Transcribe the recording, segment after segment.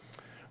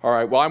All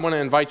right, well, I want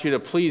to invite you to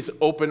please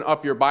open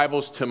up your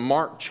Bibles to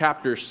Mark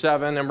chapter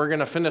 7, and we're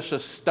going to finish a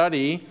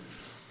study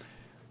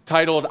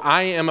titled,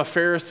 I Am a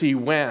Pharisee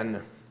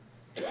When.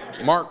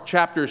 Mark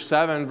chapter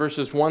 7,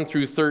 verses 1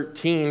 through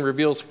 13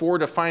 reveals 4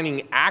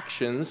 defining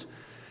actions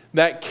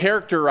that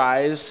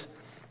characterize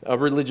a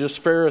religious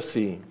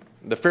Pharisee.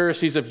 The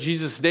Pharisees of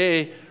Jesus'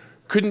 day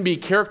couldn't be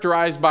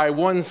characterized by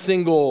one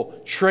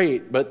single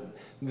trait, but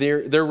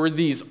there were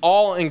these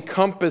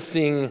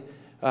all-encompassing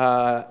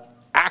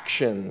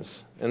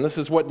actions. And this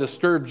is what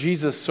disturbed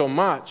Jesus so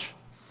much.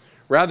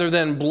 Rather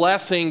than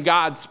blessing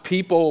God's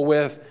people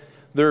with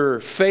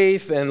their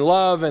faith and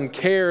love and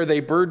care,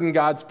 they burden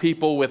God's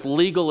people with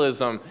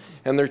legalism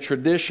and their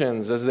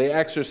traditions as they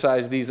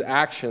exercise these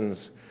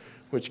actions,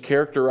 which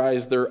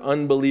characterize their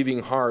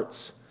unbelieving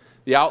hearts.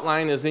 The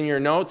outline is in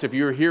your notes. If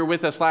you were here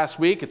with us last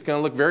week, it's going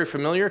to look very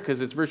familiar because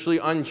it's virtually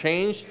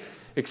unchanged,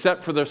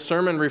 except for the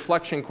sermon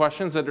reflection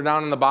questions that are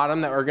down in the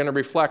bottom that are going to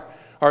reflect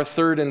our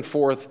third and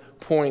fourth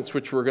points,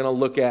 which we're going to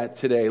look at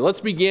today. Let's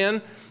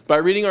begin by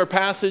reading our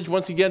passage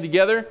once again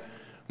together.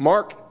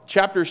 Mark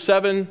chapter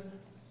 7,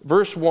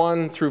 verse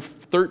 1 through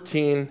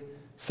 13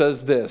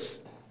 says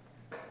this.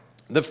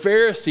 The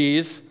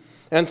Pharisees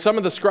and some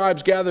of the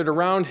scribes gathered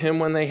around him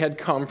when they had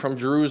come from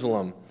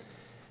Jerusalem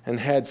and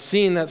had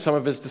seen that some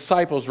of his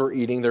disciples were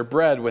eating their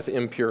bread with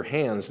impure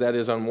hands, that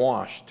is,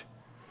 unwashed.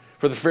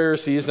 For the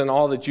Pharisees and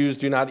all the Jews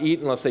do not eat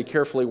unless they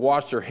carefully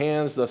wash their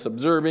hands, thus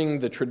observing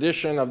the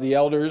tradition of the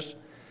elders.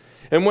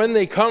 And when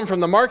they come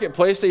from the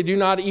marketplace, they do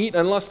not eat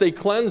unless they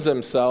cleanse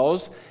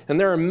themselves. And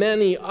there are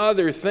many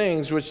other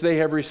things which they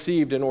have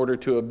received in order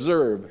to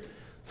observe,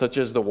 such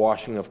as the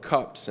washing of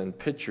cups and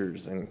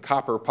pitchers and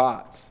copper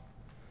pots.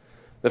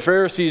 The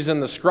Pharisees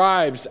and the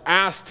scribes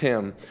asked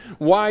him,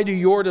 "Why do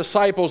your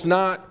disciples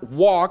not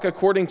walk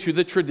according to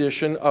the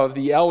tradition of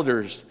the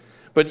elders,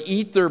 but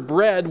eat their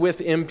bread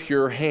with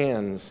impure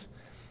hands?"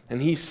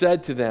 And he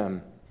said to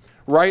them,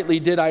 "Rightly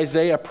did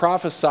Isaiah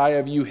prophesy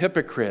of you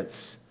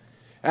hypocrites.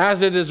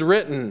 As it is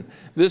written,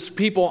 this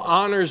people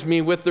honors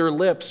me with their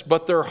lips,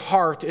 but their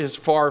heart is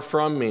far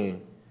from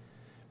me.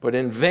 But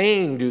in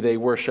vain do they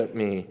worship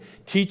me,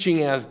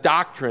 teaching as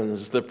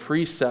doctrines the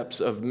precepts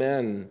of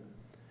men.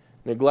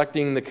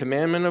 Neglecting the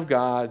commandment of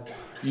God,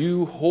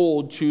 you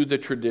hold to the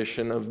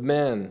tradition of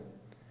men."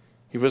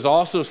 He was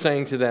also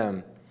saying to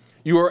them,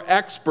 "You are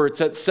experts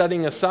at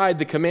setting aside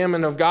the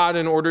commandment of God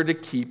in order to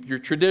keep your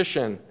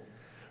tradition.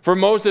 For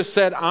Moses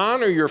said,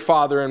 'Honor your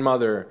father and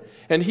mother,'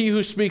 and he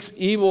who speaks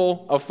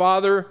evil of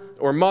father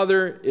or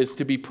mother is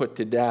to be put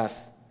to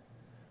death.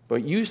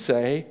 But you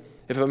say,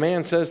 if a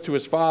man says to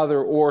his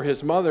father or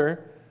his mother,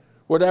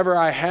 'Whatever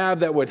I have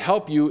that would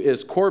help you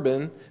is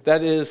Corban,'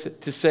 that is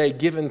to say,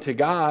 given to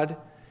God,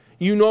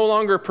 you no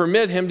longer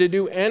permit him to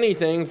do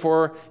anything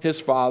for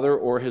his father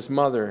or his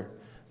mother,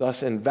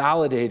 thus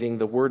invalidating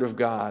the word of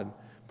God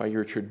by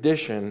your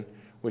tradition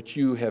which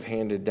you have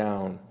handed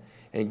down.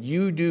 And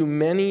you do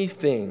many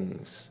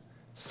things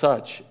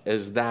such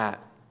as that."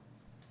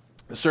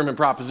 The sermon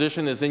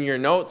proposition is in your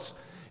notes.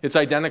 It's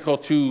identical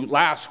to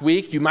last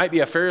week. You might be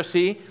a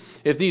Pharisee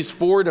if these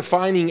 4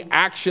 defining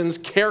actions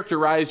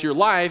characterize your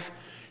life,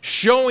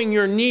 showing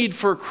your need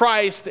for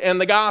Christ and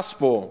the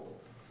gospel.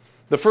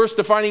 The first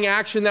defining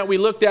action that we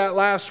looked at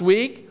last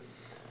week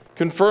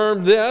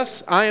confirmed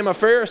this: I am a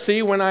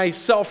Pharisee when I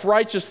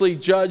self-righteously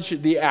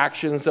judge the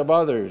actions of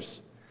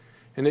others.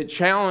 And it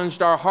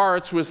challenged our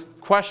hearts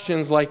with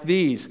questions like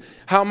these.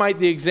 How might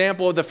the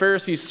example of the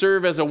Pharisees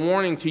serve as a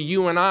warning to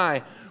you and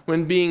I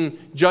when being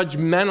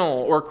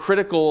judgmental or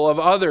critical of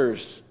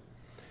others?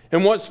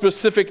 In what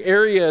specific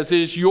areas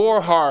is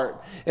your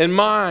heart and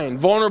mind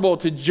vulnerable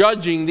to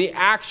judging the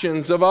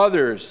actions of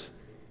others?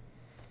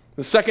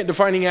 The second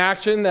defining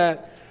action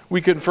that we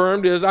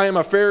confirmed is I am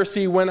a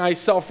Pharisee when I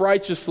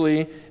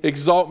self-righteously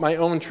exalt my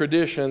own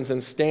traditions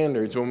and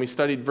standards, when we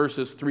studied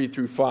verses 3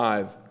 through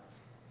 5.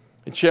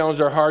 It challenged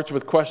our hearts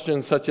with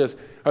questions such as,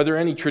 are there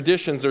any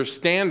traditions or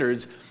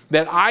standards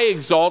that I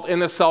exalt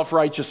in a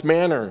self-righteous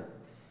manner?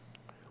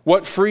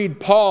 What freed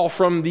Paul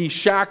from the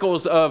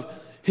shackles of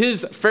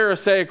his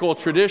Pharisaical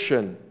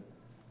tradition?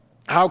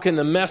 How can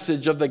the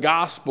message of the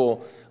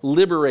gospel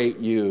liberate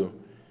you?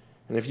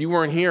 And if you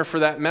weren't here for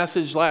that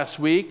message last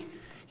week,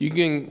 you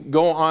can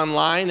go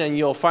online and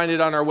you'll find it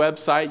on our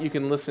website. You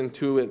can listen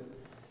to it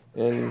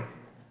in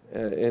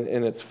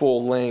its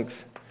full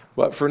length.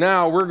 But for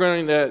now, we're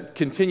going to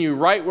continue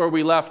right where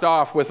we left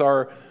off with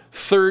our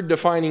third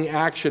defining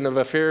action of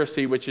a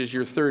Pharisee, which is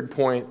your third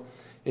point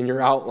in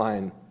your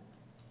outline.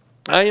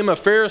 I am a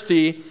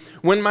Pharisee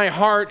when my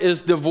heart is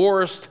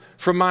divorced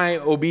from my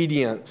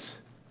obedience.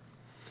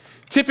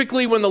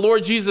 Typically, when the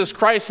Lord Jesus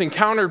Christ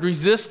encountered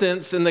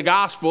resistance in the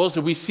Gospels,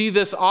 and we see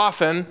this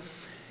often,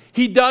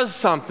 he does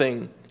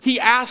something. He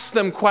asks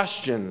them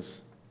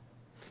questions.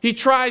 He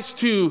tries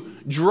to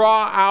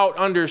draw out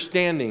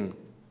understanding.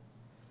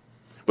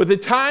 But the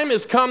time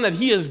has come that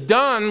he is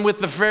done with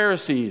the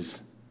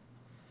Pharisees.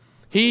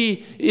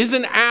 He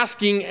isn't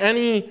asking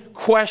any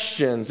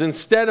questions.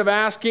 Instead of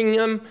asking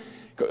them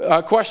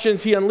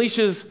questions, he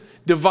unleashes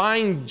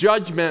divine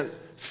judgment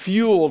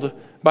fueled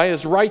by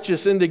his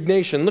righteous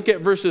indignation. Look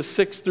at verses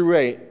 6 through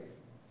 8.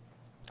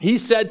 He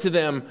said to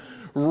them,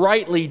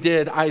 "Rightly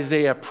did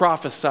Isaiah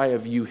prophesy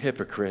of you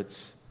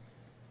hypocrites.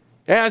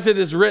 As it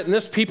is written,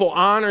 this people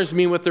honors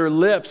me with their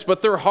lips,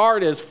 but their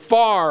heart is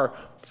far,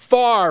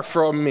 far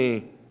from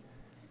me.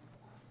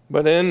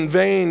 But in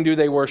vain do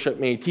they worship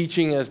me,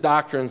 teaching as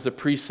doctrines the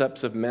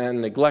precepts of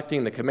men,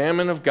 neglecting the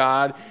commandment of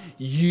God.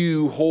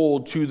 You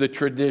hold to the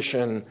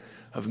tradition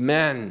of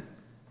men."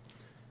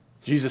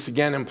 Jesus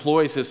again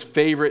employs his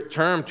favorite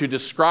term to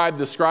describe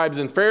the scribes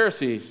and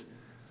Pharisees.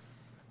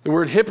 The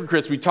word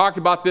hypocrites, we talked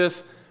about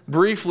this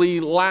briefly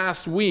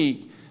last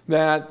week,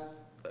 that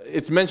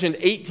it's mentioned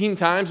 18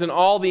 times in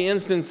all the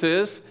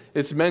instances.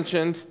 It's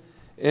mentioned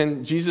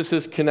in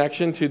Jesus'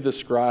 connection to the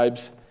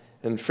scribes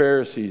and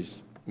Pharisees.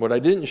 What I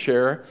didn't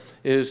share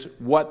is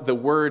what the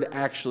word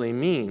actually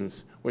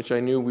means, which I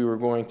knew we were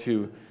going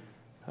to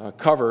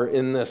cover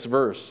in this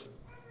verse.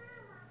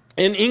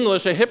 In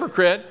English, a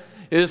hypocrite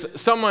is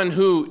someone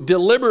who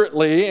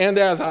deliberately and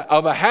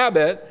of a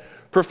habit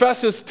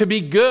professes to be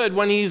good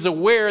when he's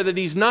aware that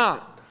he's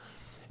not.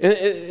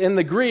 In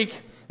the Greek,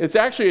 it's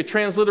actually a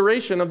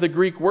transliteration of the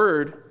Greek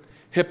word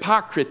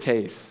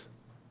hypocrites.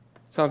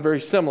 Sounds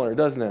very similar,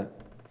 doesn't it?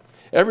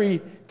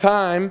 Every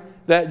time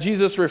that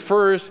Jesus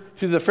refers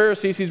to the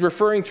Pharisees, he's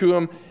referring to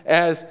them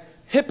as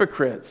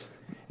hypocrites.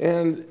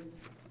 And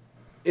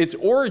its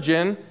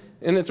origin,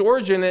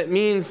 it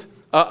means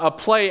a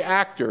play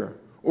actor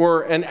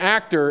or an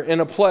actor in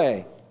a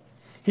play.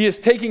 He is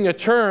taking a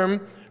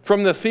term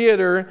from the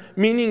theater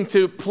meaning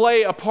to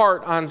play a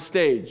part on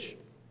stage.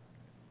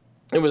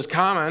 It was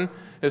common,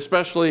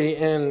 especially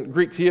in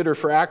Greek theater,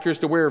 for actors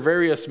to wear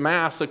various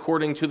masks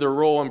according to their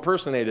role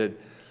impersonated.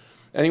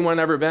 Anyone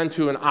ever been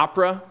to an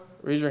opera?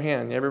 Raise your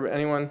hand.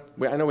 Anyone?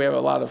 I know we have a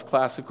lot of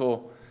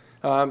classical.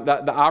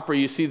 The opera,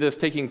 you see this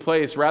taking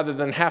place. Rather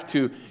than have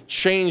to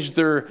change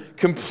their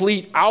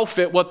complete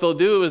outfit, what they'll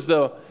do is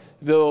they'll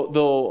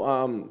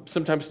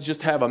sometimes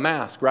just have a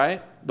mask,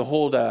 right? They'll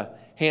hold a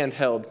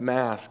handheld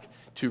mask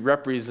to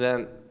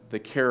represent the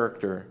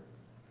character.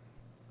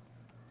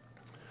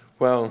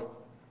 Well,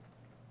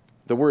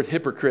 the word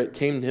hypocrite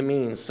came to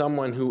mean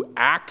someone who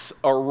acts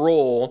a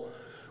role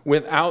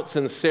without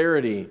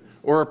sincerity,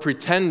 or a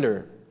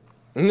pretender.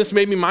 And this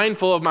made me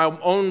mindful of my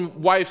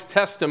own wife's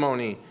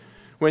testimony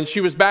when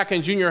she was back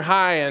in junior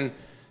high and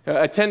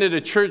attended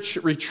a church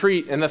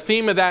retreat. And the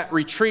theme of that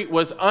retreat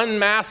was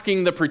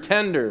unmasking the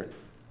pretender.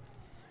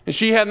 And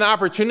she had an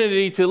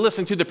opportunity to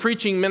listen to the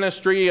preaching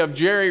ministry of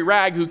Jerry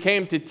Ragg, who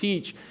came to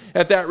teach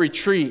at that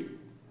retreat.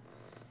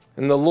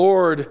 And the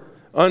Lord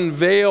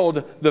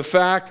unveiled the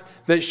fact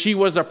that she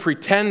was a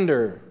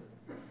pretender.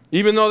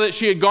 Even though that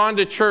she had gone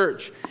to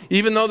church,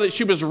 even though that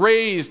she was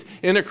raised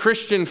in a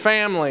Christian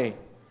family,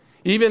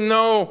 even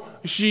though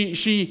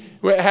she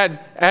had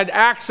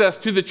access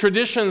to the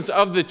traditions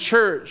of the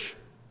church,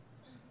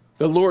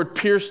 the Lord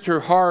pierced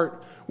her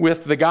heart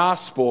with the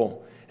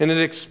gospel, and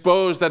it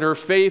exposed that her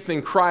faith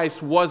in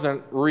Christ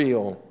wasn't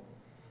real.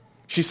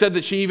 She said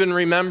that she even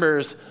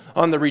remembers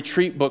on the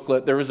retreat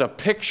booklet, there was a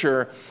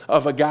picture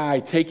of a guy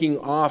taking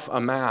off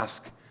a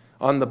mask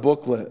on the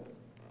booklet.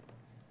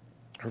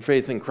 Her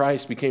faith in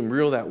Christ became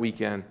real that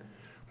weekend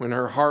when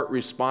her heart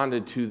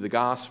responded to the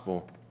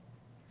gospel.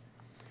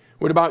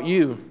 What about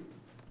you?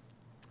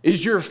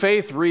 Is your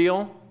faith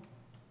real?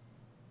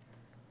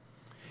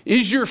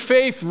 Is your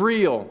faith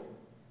real?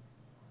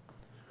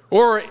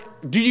 Or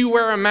do you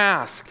wear a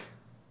mask?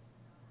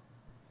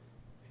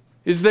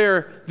 Is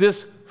there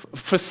this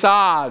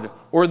facade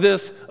or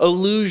this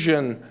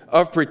illusion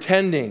of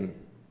pretending?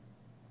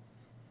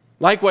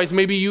 Likewise,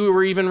 maybe you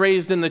were even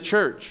raised in the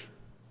church.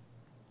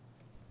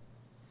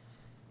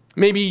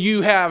 Maybe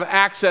you have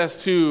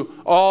access to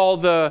all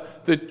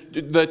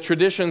the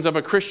traditions of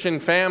a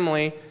Christian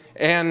family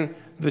and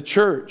the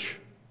church.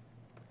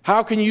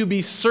 How can you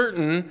be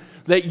certain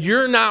that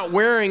you're not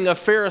wearing a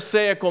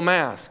Pharisaical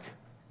mask?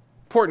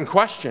 Important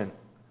question.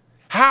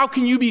 How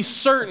can you be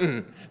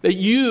certain that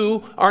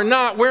you are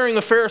not wearing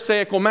a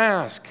Pharisaical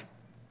mask?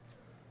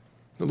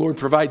 The Lord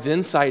provides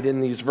insight in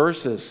these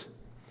verses.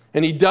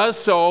 And he does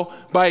so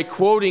by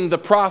quoting the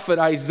prophet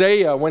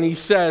Isaiah when he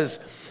says,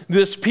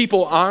 "This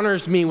people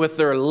honors me with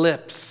their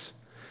lips,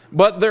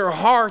 but their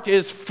heart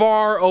is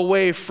far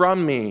away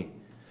from me.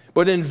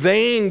 But in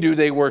vain do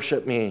they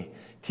worship me,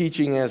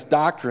 teaching as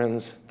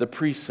doctrines the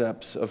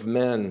precepts of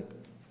men."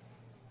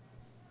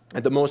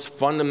 At the most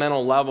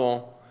fundamental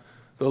level,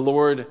 the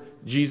Lord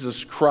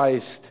Jesus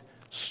Christ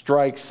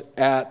strikes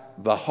at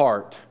the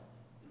heart.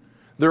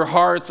 Their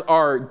hearts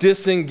are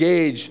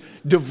disengaged,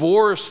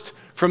 divorced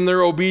from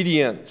their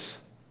obedience.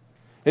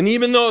 And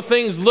even though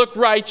things look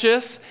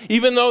righteous,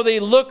 even though they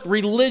look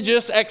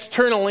religious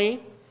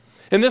externally,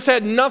 and this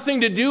had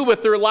nothing to do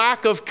with their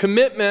lack of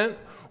commitment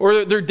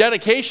or their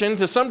dedication,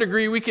 to some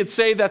degree we could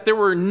say that there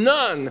were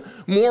none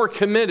more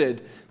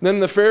committed than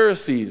the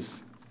Pharisees.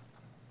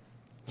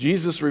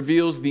 Jesus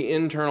reveals the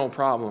internal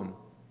problem,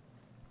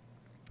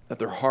 that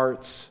their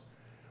hearts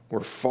were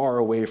far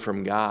away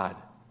from God.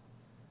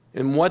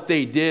 And what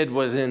they did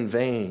was in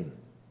vain.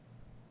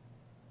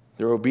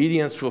 Their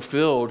obedience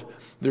fulfilled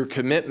their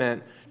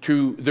commitment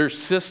to their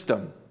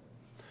system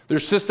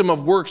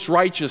of works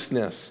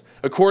righteousness,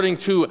 according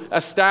to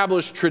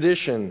established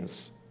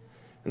traditions.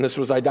 And this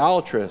was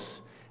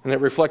idolatrous, and it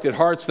reflected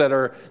hearts that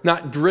are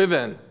not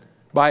driven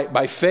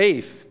by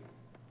faith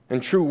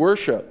and true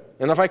worship.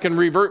 And if I can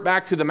revert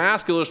back to the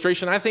mask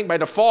illustration, I think by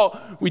default,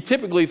 we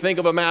typically think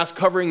of a mask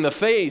covering the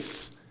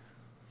face.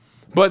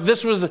 But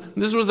this was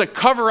a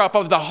cover-up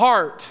of the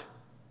heart,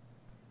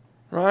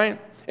 right?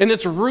 And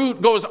its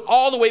root goes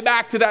all the way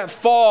back to that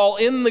fall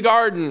in the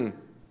garden,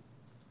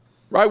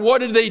 right? What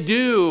did they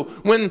do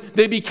when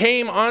they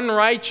became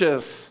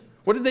unrighteous?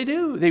 What did they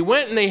do? They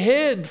went and they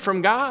hid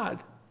from God.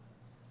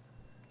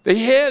 They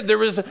hid. There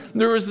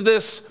was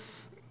this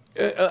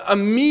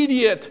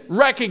immediate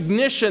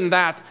recognition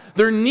that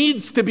there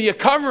needs to be a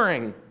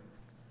covering.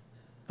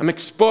 I'm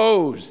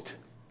exposed.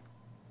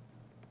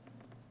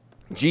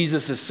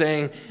 Jesus is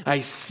saying,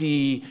 I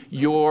see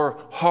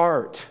your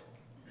heart.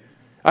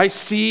 I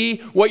see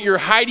what you're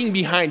hiding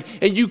behind,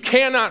 and you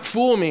cannot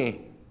fool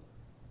me.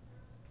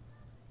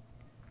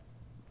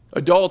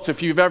 Adults,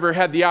 if you've ever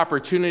had the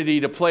opportunity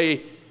to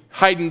play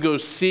hide and go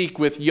seek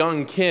with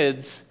young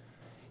kids,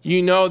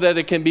 you know that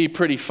it can be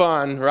pretty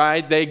fun,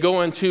 right? They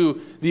go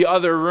into the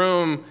other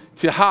room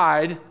to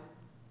hide,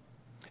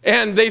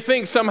 and they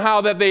think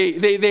somehow that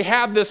they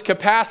have this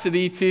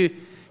capacity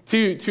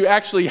to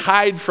actually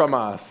hide from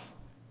us.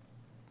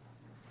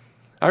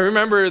 I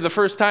remember the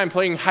first time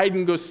playing hide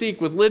and go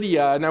seek with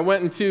Lydia, and I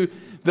went into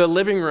the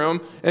living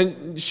room,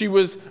 and she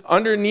was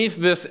underneath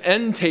this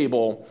end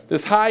table,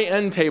 this high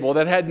end table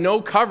that had no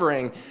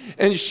covering,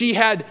 and she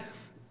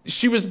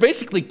was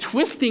basically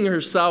twisting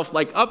herself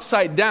like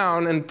upside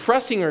down and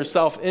pressing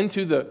herself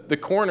into the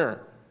corner.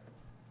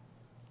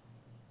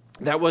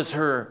 That was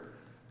her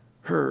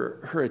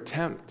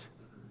attempt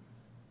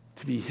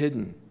to be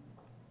hidden.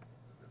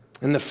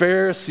 And the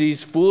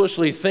Pharisees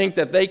foolishly think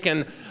that they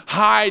can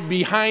hide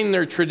behind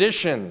their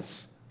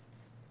traditions,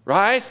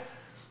 right?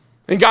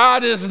 And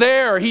God is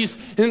there. He's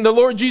in the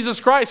Lord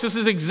Jesus Christ. This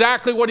is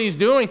exactly what he's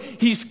doing.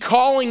 He's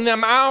calling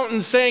them out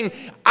and saying,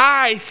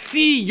 I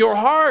see your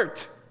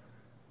heart.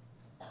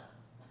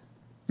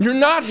 You're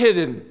not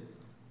hidden.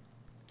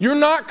 You're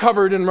not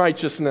covered in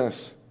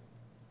righteousness.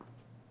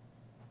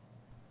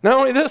 Not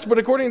only this, but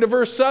according to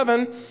verse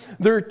 7,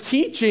 they're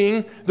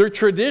teaching their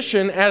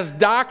tradition as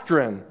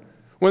doctrine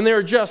when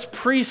they're just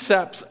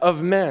precepts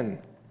of men.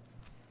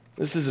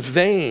 This is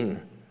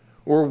vain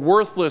or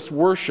worthless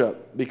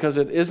worship because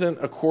it isn't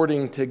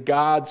according to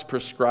God's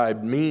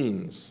prescribed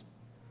means.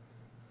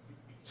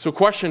 So,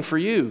 question for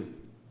you,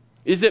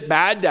 is it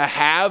bad to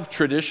have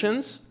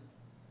traditions?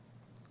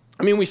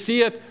 I mean, we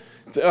see it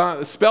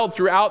spelled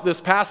throughout this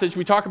passage.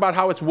 We talk about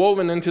how it's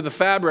woven into the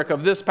fabric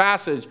of this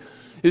passage.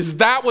 Is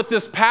that what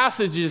this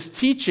passage is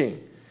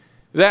teaching?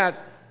 That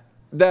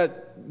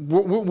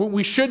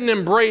we shouldn't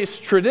embrace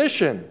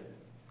tradition?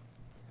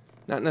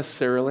 Not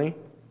necessarily.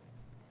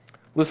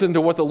 Listen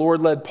to what the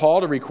Lord led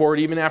Paul to record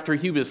even after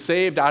he was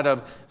saved out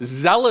of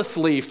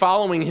zealously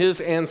following his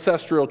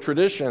ancestral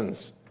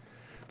traditions.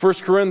 1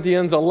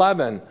 Corinthians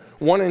 11,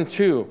 1 and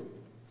 2.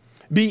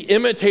 Be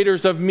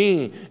imitators of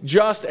me,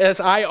 just as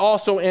I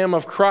also am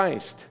of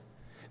Christ.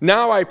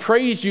 Now I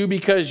praise you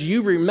because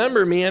you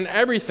remember me in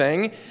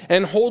everything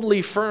and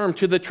hold firm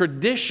to the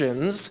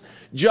traditions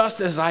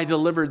just as I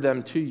delivered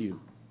them to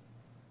you.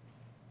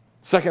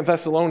 2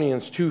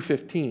 Thessalonians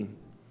 2:15.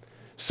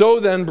 So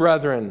then,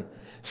 brethren,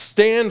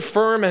 stand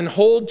firm and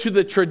hold to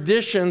the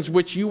traditions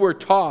which you were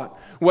taught,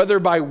 whether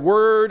by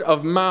word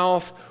of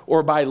mouth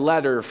or by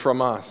letter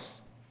from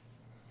us.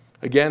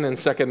 Again in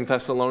 2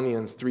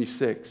 Thessalonians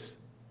 3:6.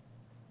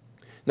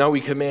 Now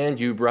we command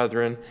you,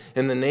 brethren,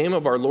 in the name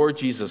of our Lord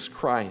Jesus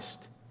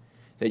Christ,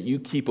 that you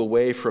keep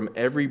away from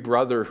every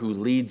brother who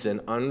leads an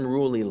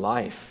unruly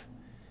life,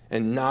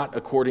 and not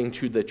according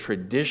to the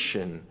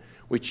tradition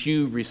which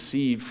you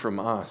received from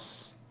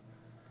us.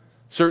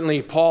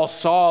 Certainly, Paul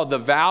saw the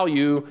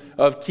value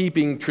of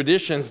keeping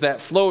traditions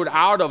that flowed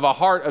out of a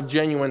heart of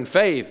genuine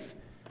faith,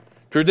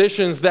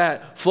 traditions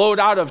that flowed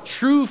out of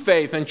true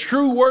faith and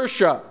true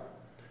worship,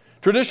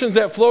 traditions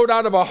that flowed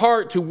out of a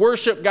heart to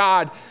worship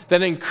God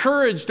that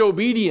encouraged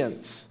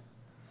obedience,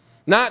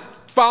 not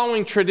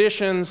following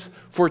traditions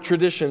for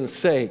tradition's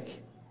sake.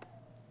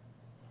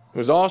 It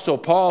was also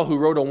Paul who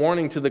wrote a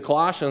warning to the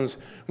Colossians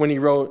when he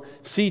wrote,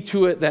 "See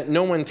to it that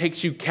no one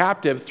takes you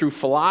captive through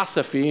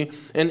philosophy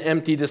and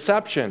empty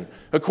deception,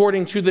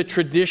 according to the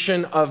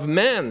tradition of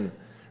men,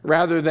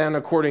 rather than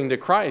according to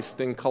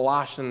Christ," in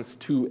Colossians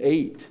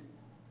 2:8.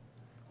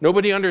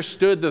 Nobody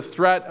understood the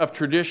threat of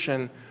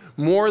tradition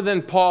more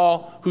than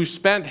Paul, who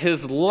spent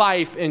his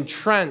life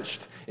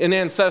entrenched in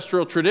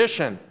ancestral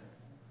tradition.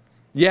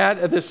 Yet,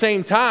 at the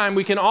same time,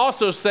 we can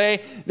also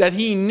say that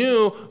he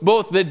knew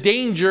both the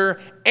danger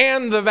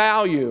and the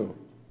value.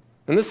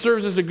 And this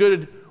serves as a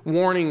good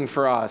warning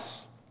for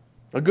us,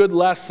 a good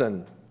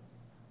lesson.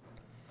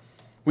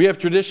 We have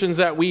traditions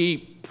that we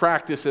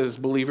practice as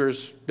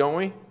believers, don't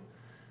we?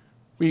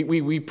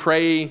 We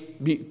pray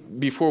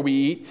before we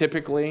eat,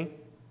 typically.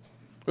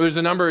 There's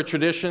a number of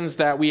traditions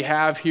that we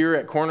have here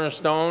at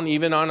Cornerstone,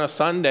 even on a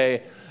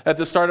Sunday. At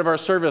the start of our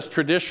service,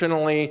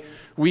 traditionally,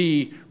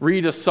 we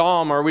read a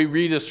psalm or we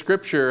read a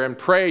scripture and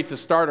pray to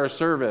start our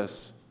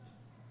service.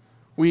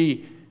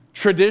 We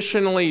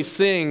traditionally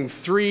sing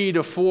 3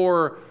 to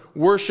 4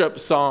 worship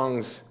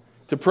songs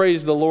to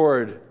praise the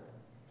Lord.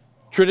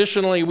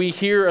 Traditionally, we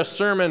hear a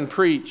sermon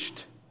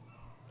preached.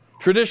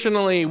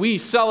 Traditionally, we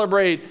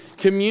celebrate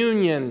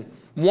communion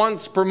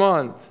once per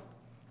month.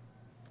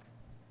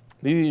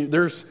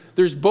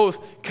 There's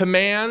both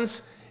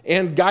commands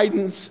and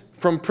guidance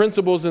from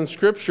principles in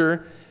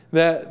Scripture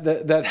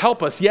that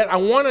help us. Yet I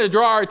want to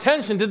draw our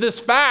attention to this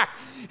fact.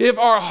 If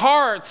our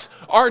hearts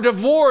are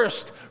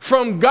divorced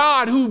from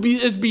God, who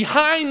is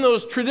behind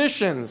those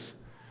traditions,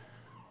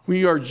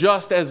 we are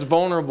just as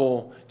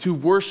vulnerable to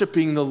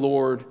worshiping the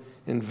Lord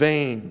in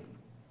vain.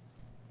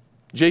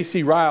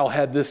 J.C. Ryle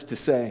had this to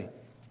say: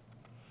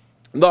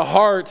 "The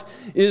heart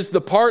is the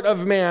part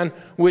of man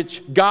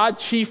which God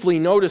chiefly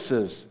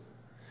notices.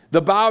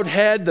 The bowed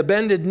head, the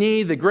bended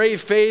knee, the grave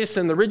face,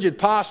 and the rigid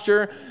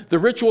posture, the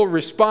ritual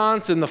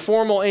response, and the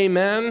formal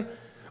amen,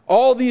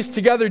 all these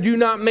together do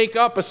not make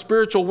up a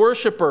spiritual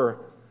worshiper.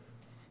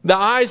 The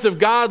eyes of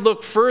God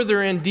look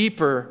further and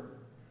deeper.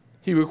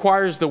 He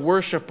requires the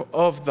worship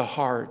of the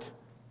heart.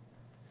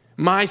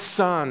 My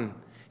son,"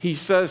 he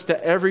says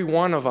to every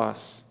one of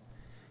us,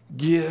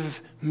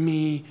 "give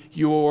me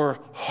your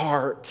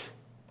heart."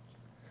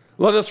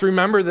 Let us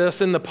remember this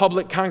in the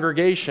public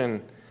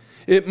congregation.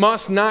 It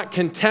must not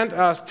content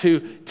us to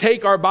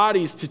take our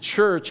bodies to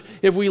church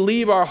if we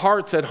leave our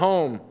hearts at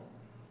home.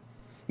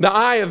 The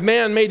eye of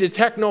man may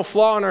detect no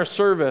flaw in our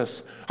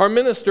service. Our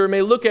minister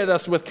may look at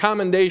us with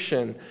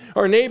commendation.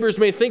 Our neighbors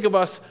may think of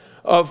us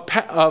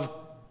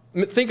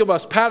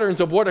patterns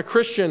of what a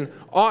Christian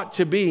ought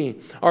to be.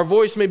 Our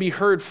voice may be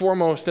heard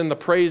foremost in the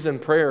praise and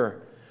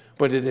prayer.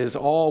 But it is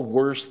all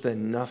worse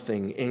than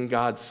nothing in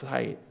God's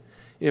sight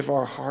if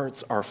our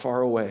hearts are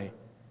far away.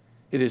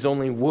 It is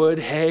only wood,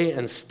 hay,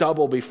 and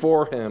stubble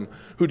before him,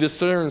 who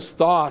discerns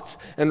thoughts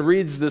and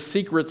reads the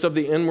secrets of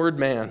the inward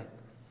man.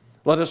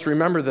 Let us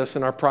remember this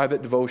in our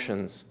private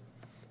devotions.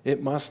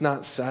 It must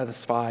not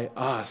satisfy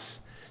us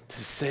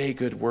to say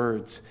good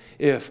words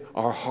if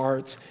our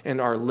hearts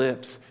and our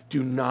lips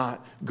do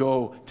not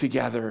go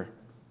together.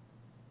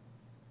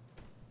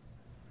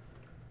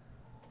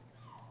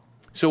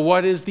 So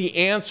what is the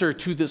answer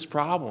to this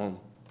problem?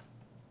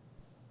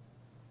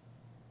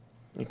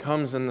 It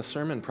comes in the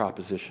sermon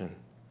proposition.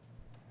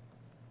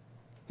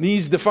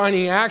 These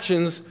defining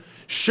actions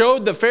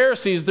showed the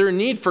Pharisees their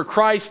need for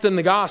Christ and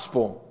the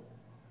gospel.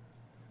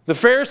 The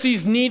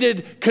Pharisees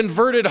needed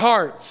converted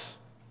hearts.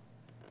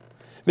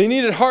 They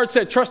needed hearts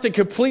that trusted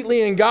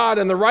completely in God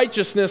and the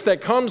righteousness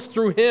that comes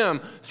through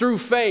Him, through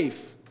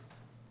faith.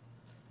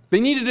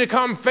 They needed to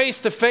come face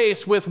to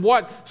face with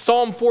what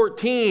Psalm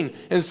 14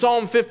 and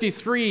Psalm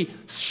 53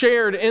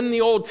 shared in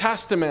the Old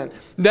Testament,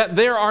 that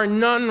there are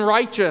none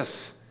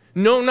righteous,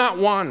 no, not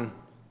one.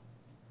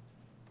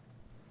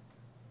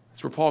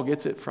 That's where Paul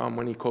gets it from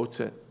when he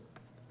quotes it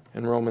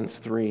in Romans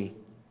 3.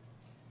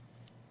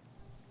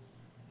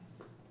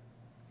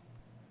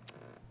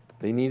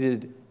 They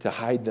needed to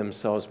hide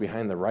themselves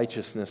behind the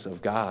righteousness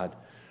of God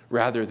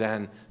rather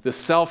than the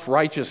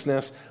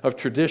self-righteousness of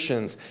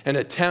traditions and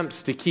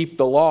attempts to keep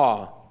the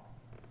law.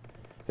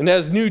 And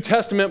as New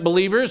Testament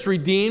believers,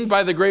 redeemed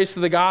by the grace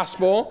of the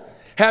gospel,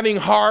 having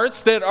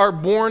hearts that are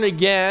born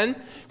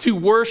again to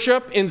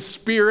worship in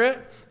spirit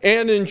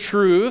and in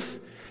truth,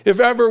 if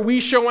ever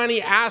we show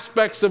any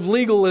aspects of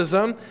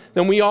legalism,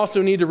 then we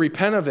also need to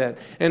repent of it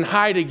and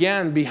hide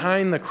again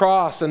behind the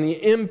cross and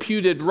the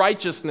imputed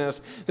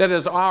righteousness that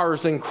is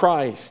ours in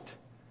Christ.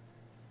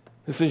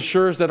 This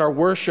ensures that our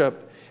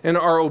worship and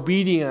our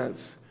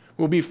obedience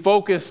will be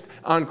focused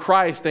on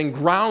Christ and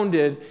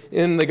grounded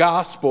in the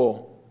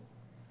gospel.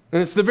 And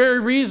it's the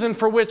very reason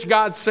for which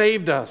God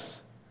saved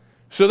us,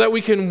 so that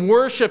we can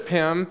worship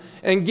Him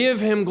and give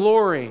Him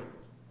glory.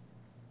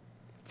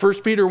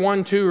 1 Peter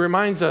 1:2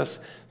 reminds us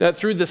that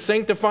through the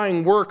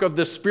sanctifying work of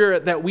the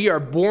Spirit that we are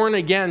born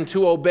again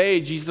to obey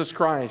Jesus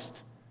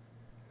Christ.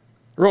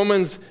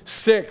 Romans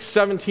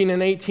 6:17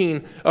 and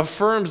 18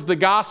 affirms the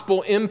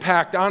gospel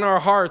impact on our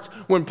hearts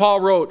when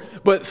Paul wrote,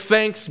 "But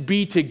thanks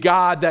be to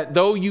God that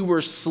though you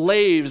were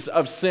slaves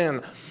of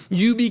sin,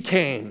 you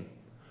became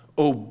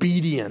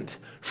obedient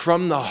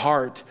from the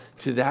heart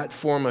to that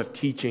form of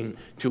teaching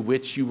to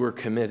which you were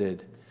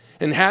committed.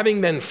 And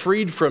having been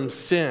freed from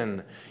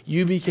sin,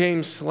 you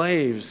became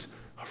slaves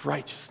of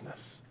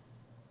righteousness."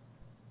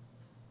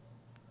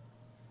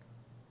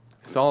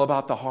 It's all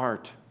about the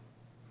heart.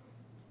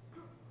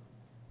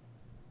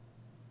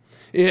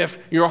 If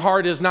your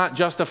heart is not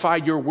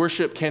justified, your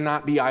worship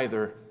cannot be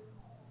either.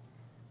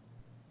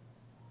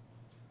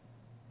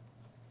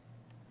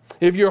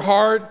 If your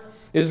heart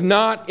is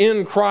not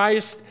in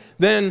Christ,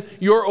 then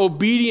your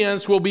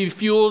obedience will be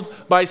fueled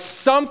by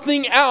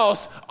something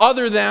else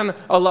other than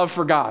a love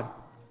for God.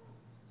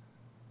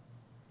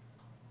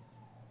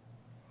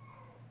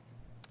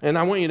 And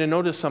I want you to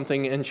notice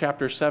something in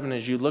chapter 7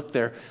 as you look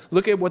there.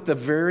 Look at what the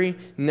very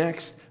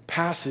next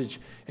passage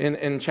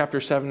in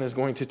chapter 7 is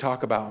going to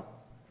talk about.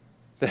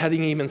 The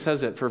heading even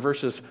says it for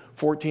verses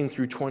 14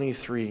 through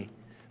 23.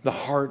 The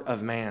heart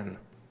of man.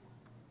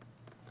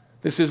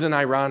 This isn't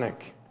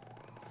ironic.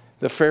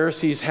 The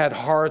Pharisees had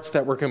hearts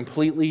that were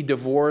completely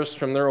divorced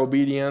from their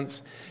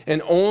obedience,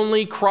 and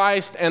only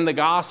Christ and the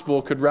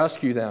gospel could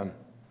rescue them.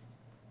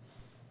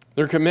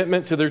 Their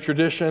commitment to their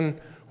tradition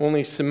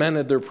only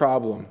cemented their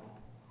problem.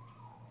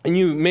 And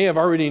you may have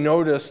already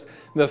noticed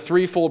the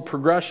threefold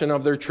progression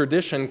of their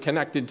tradition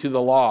connected to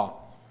the law.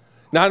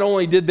 Not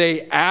only did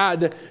they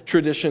add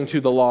tradition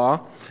to the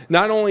law,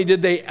 not only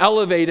did they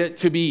elevate it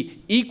to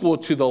be equal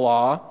to the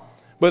law,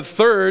 but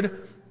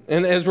third,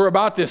 and as we're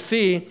about to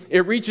see,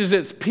 it reaches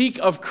its peak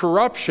of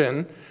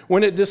corruption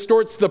when it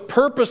distorts the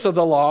purpose of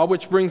the law,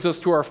 which brings us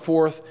to our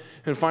fourth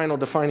and final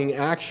defining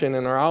action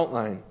in our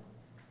outline.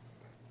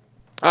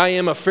 I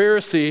am a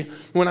Pharisee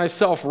when I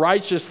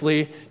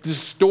self-righteously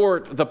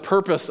distort the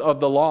purpose of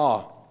the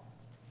law.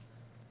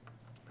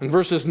 In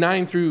verses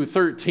 9 through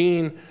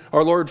 13,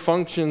 our Lord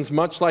functions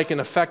much like an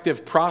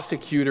effective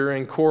prosecutor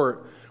in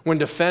court when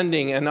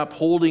defending and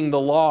upholding the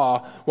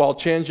law while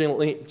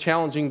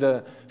challenging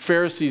the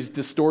Pharisees'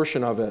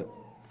 distortion of it.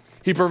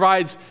 He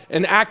provides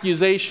an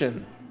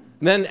accusation,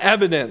 then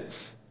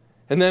evidence,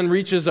 and then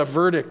reaches a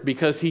verdict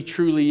because he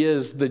truly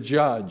is the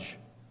judge.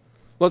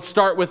 Let's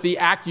start with the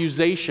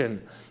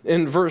accusation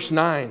in verse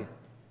 9.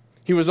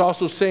 He was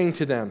also saying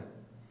to them,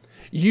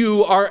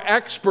 "You are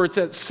experts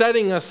at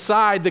setting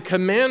aside the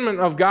commandment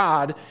of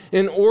God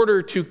in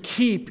order to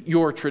keep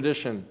your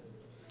tradition."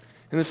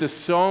 And this is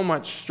so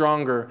much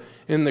stronger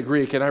in the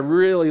Greek, and I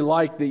really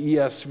like the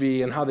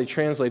ESV and how they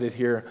translate it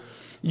here.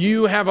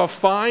 You have a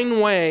fine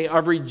way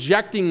of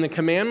rejecting the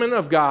commandment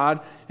of God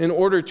in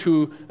order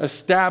to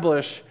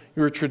establish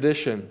your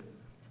tradition.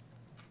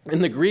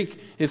 In the Greek,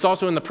 it's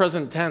also in the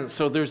present tense,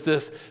 so there's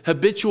this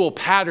habitual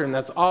pattern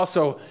that's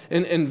also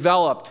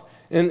enveloped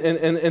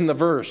in the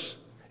verse.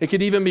 It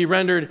could even be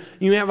rendered,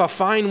 you have a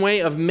fine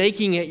way of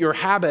making it your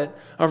habit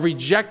of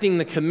rejecting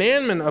the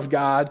commandment of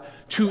God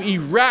to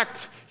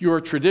erect your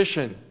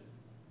tradition.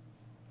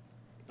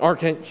 R.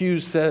 Kent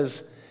Hughes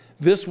says,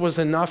 this was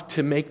enough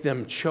to make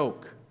them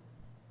choke.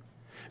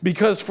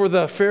 Because for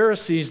the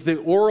Pharisees, the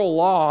oral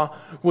law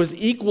was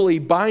equally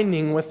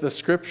binding with the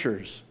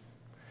scriptures.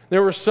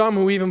 There were some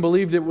who even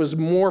believed it was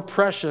more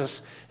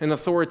precious and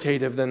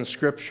authoritative than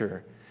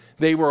Scripture.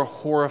 They were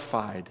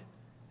horrified,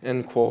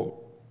 end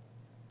quote.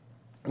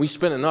 We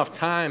spent enough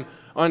time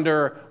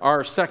under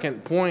our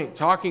second point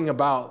talking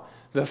about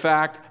the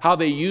fact how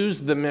they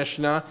used the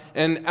Mishnah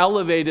and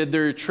elevated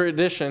their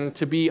tradition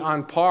to be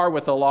on par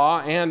with the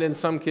law and in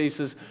some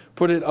cases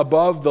put it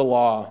above the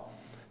law.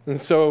 And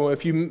so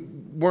if you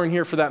weren't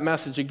here for that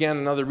message, again,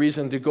 another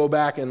reason to go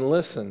back and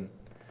listen.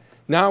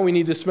 Now we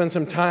need to spend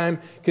some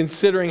time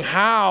considering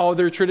how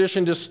their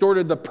tradition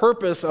distorted the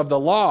purpose of the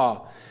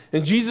law.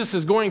 And Jesus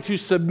is going to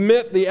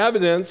submit the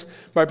evidence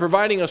by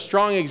providing a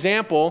strong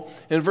example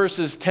in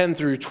verses 10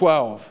 through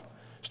 12.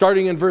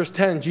 Starting in verse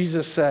 10,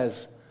 Jesus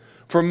says,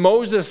 "For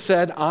Moses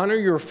said, 'Honor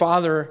your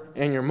father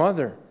and your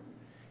mother,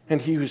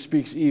 and he who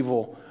speaks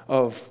evil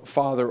of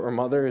father or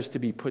mother is to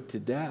be put to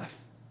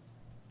death.'"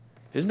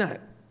 Doesn't that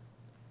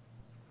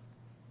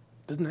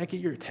get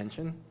your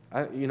attention?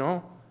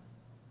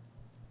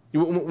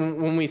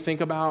 When we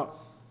think about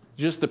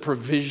just the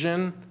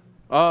provision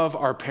of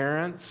our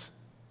parents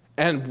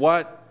and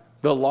what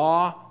the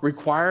law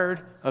required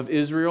of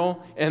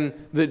Israel and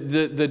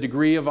the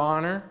degree of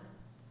honor,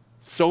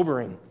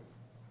 sobering.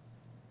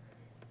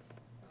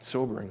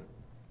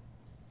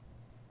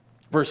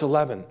 Verse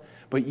 11,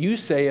 "But you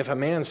say if a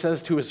man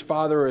says to his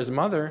father or his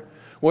mother,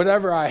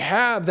 'Whatever I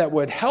have that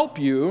would help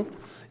you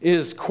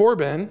is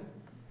Corban,'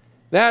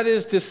 that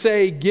is to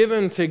say,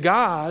 given to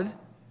God,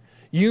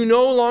 you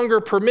no longer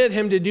permit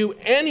him to do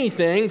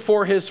anything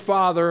for his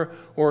father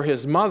or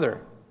his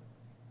mother."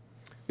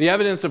 The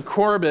evidence of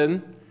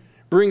Corban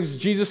brings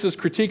Jesus'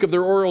 critique of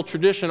their oral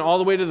tradition all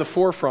the way to the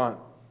forefront.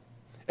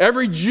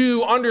 Every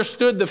Jew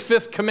understood the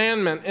fifth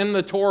commandment in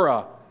the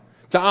Torah,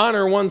 to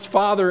honor one's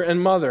father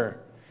and mother,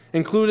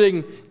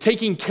 including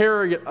taking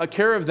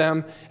care of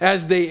them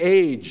as they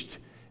aged.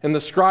 And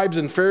the scribes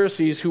and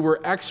Pharisees who were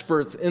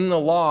experts in the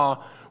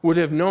law would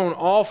have known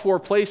all four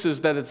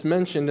places that it's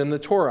mentioned in the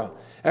Torah.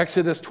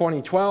 Exodus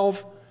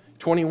 20:12,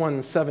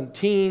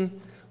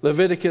 21:17,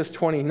 Leviticus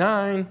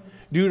 29,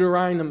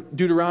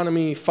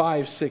 Deuteronomy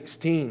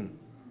 5:16.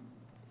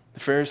 The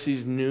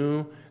Pharisees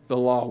knew the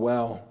law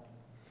well,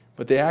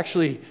 but they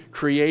actually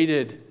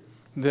created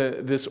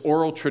this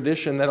oral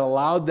tradition that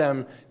allowed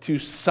them to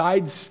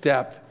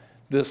sidestep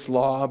this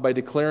law by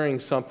declaring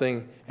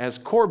something as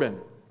Corban.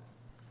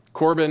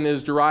 Corban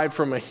is derived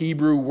from a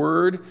Hebrew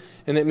word,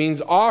 and it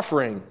means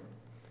offering.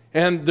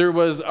 And there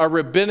was a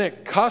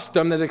rabbinic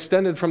custom that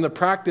extended from the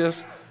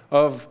practice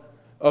of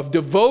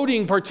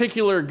devoting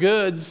particular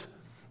goods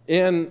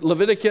in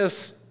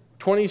Leviticus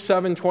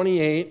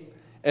 27:28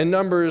 and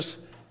Numbers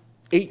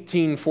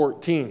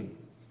 18:14.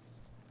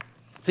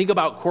 Think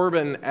about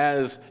Corban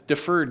as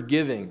deferred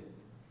giving.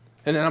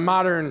 And in a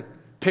modern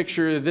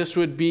picture, this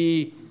would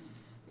be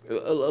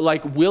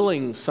like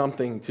willing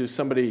something to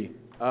somebody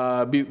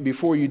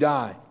before you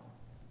die.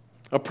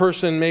 A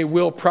person may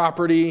will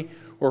property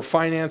or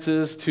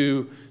finances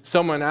to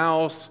someone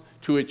else,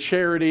 to a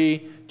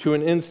charity, to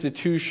an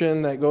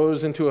institution that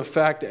goes into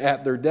effect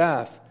at their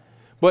death.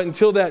 But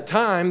until that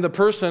time, the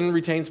person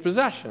retains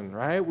possession,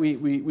 right?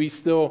 We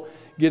still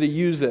get to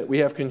use it. We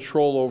have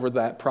control over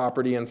that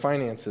property and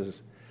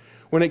finances.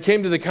 When it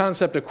came to the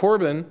concept of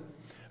Corban,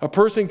 a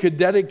person could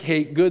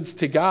dedicate goods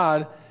to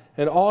God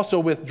and also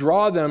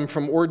withdraw them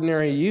from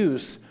ordinary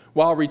use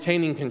while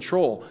retaining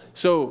control.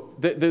 So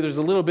there's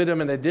a little bit of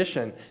an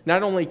addition.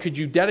 Not only could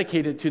you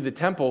dedicate it to the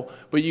temple,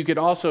 but you could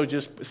also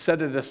just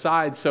set it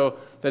aside so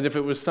that if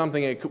it was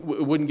something, it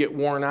wouldn't get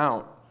worn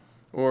out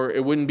or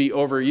it wouldn't be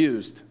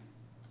overused.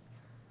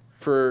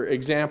 For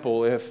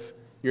example, if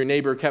your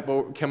neighbor kept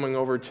coming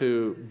over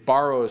to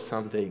borrow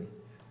something,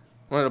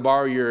 wanted to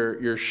borrow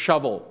your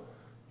shovel,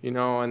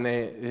 and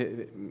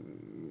they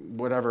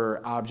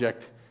whatever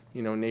object,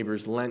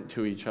 neighbors lent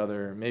to each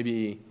other,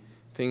 maybe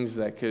things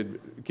that could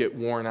get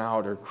worn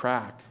out or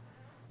cracked,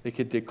 they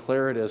could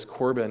declare it as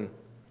Corban,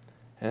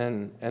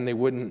 and they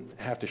wouldn't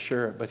have to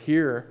share it. But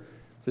here,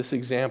 this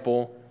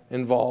example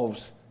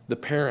involves the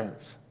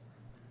parents.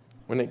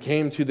 When it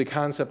came to the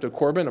concept of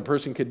Corban, a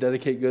person could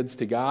dedicate goods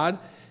to God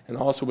and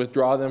also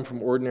withdraw them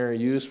from ordinary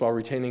use while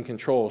retaining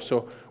control.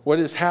 So what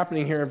is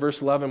happening here in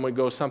verse 11 would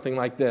go something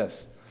like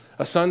this.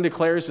 A son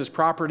declares his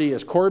property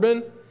as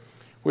Corban,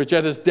 which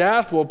at his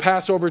death will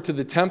pass over to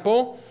the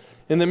temple.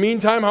 In the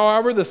meantime,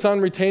 however, the son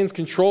retains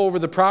control over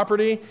the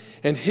property,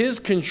 and his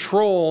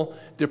control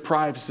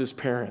deprives his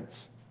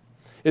parents.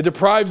 It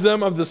deprives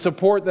them of the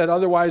support that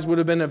otherwise would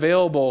have been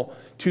available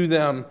to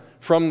them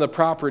from the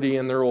property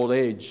in their old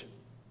age.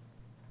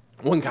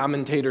 One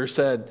commentator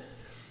said,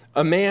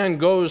 "A man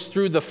goes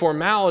through the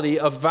formality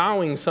of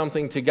vowing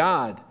something to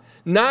God,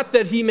 not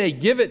that he may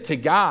give it to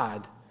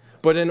God,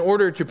 but in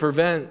order to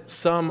prevent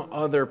some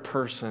other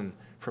person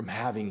from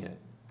having it."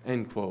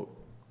 End quote.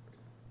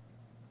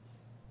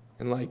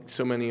 And like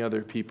so many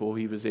other people,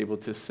 he was able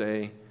to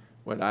say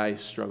what I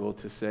struggle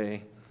to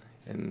say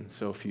in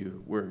so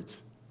few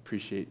words.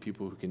 Appreciate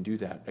people who can do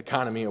that.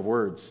 Economy of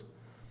words.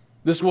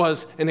 This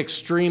was an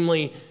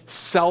extremely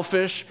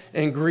selfish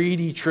and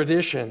greedy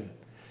tradition.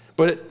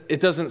 But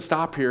it doesn't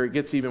stop here. It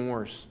gets even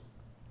worse.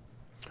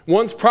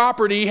 Once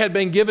property had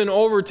been given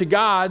over to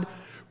God,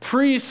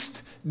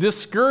 priests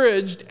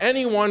discouraged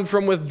anyone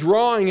from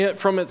withdrawing it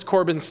from its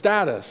Corban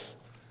status.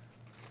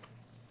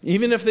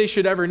 Even if they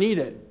should ever need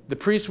it, the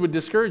priests would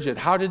discourage it.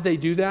 How did they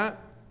do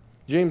that?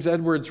 James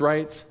Edwards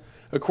writes,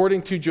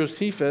 according to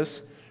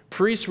Josephus,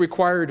 priests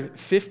required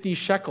 50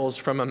 shekels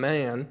from a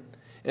man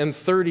and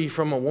 30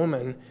 from a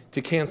woman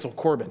to cancel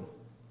Corban.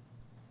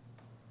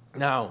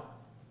 Now,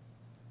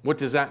 what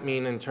does that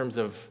mean in terms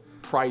of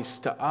price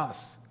to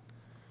us?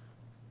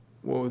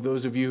 Well,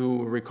 those of you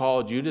who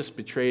recall, Judas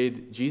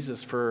betrayed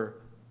Jesus for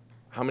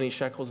how many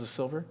shekels of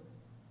silver?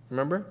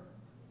 Remember?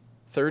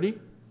 30?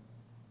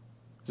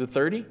 Is it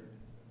 30?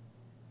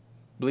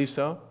 Believe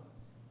so?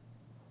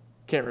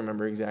 Can't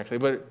remember exactly,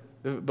 but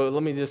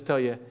let me just tell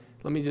you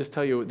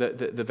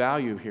the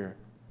value here.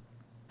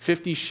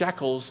 50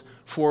 shekels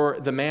for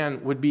the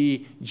man would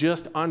be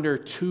just under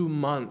 2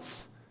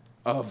 months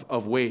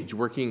of wage,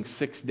 working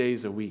 6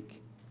 days a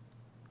week.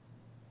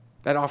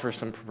 That offers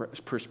some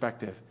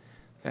perspective.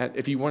 That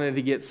if you wanted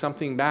to get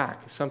something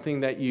back, something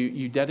that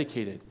you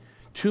dedicated,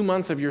 2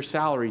 months of your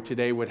salary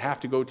today would have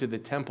to go to the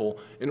temple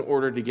in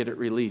order to get it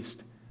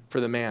released for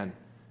the man.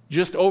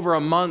 Just over a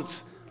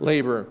month's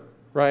labor,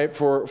 right,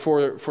 for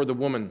the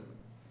woman.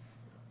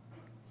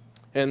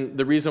 And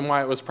the reason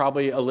why it was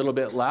probably a little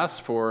bit less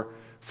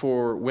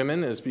for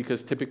women is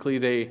because typically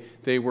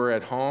they were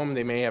at home.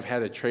 They may have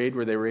had a trade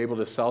where they were able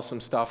to sell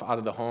some stuff out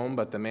of the home,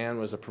 but the man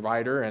was a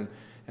provider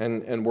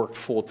and worked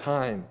full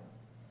time.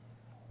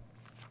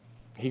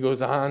 He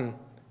goes on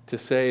to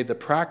say the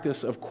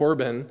practice of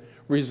Corban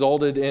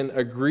resulted in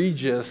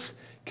egregious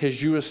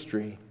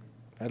casuistry.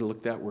 I had to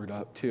look that word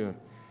up too.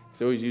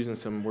 He's always using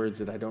some words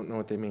that I don't know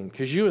what they mean.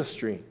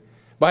 Casuistry.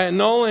 By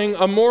annulling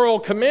a moral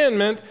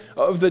commandment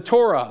of the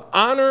Torah,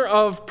 honor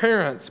of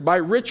parents, by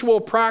ritual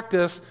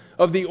practice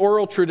of the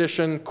oral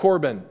tradition,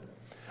 Corban.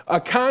 A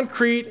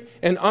concrete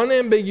and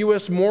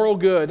unambiguous moral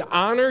good,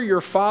 honor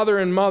your father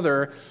and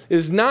mother,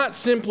 is not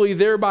simply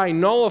thereby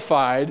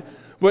nullified,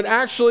 but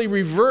actually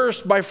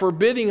reversed by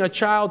forbidding a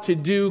child to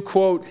do,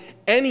 quote,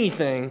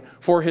 anything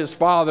for his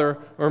father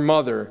or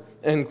mother,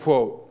 end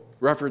quote,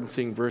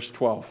 referencing verse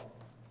 12.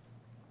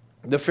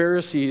 The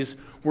Pharisees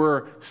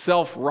were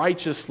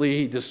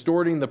self-righteously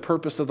distorting the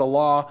purpose of the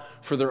law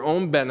for their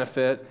own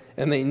benefit,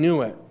 and they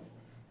knew it.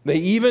 They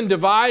even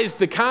devised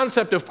the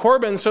concept of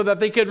Corban so that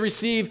they could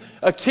receive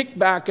a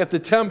kickback at the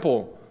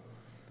temple.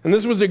 And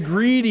this was a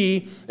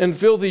greedy and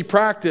filthy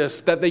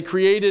practice that they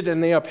created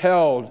and they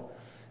upheld.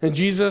 And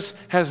Jesus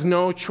has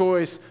no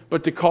choice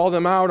but to call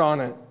them out on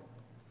it.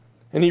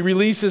 And he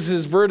releases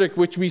his verdict,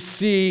 which we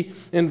see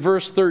in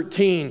verse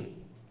 13.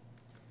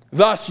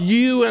 Thus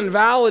you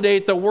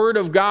invalidate the word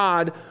of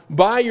God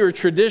by your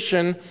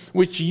tradition,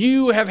 which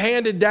you have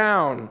handed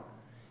down,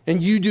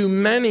 and you do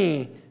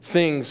many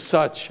things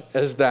such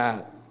as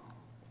that.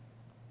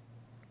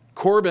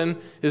 Corban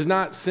is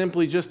not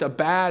simply just a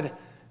bad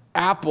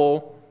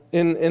apple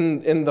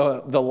in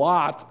the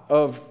lot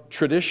of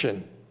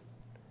tradition,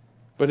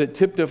 but it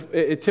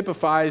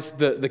typifies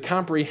the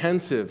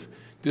comprehensive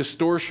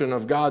distortion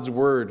of God's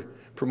word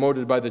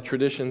promoted by the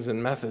traditions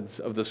and methods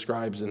of the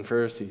scribes and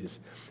Pharisees.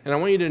 And I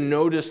want you to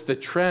notice the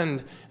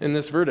trend in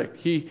this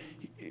verdict.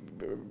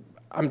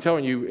 I'm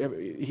telling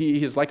you,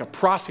 he is like a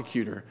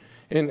prosecutor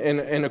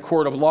in a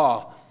court of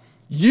law.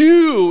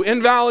 You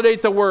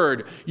invalidate the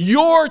word,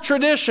 your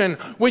tradition,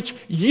 which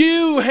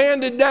you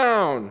handed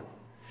down.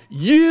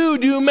 You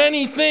do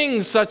many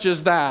things such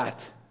as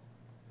that.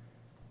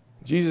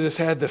 Jesus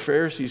had the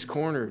Pharisees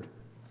cornered,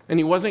 and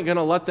he wasn't going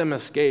to let them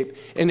escape.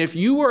 And if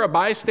you were a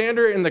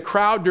bystander in the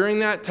crowd during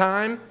that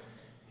time,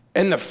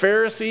 and the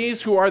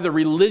Pharisees, who are the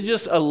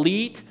religious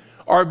elite,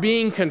 are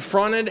being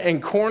confronted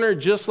and cornered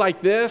just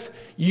like this,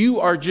 you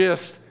are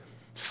just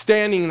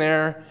standing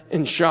there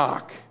in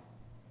shock.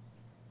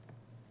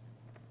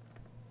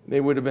 They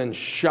would have been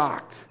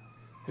shocked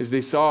as they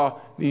saw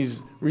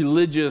these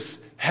religious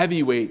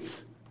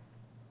heavyweights,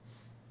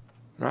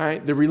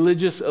 right? The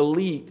religious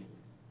elite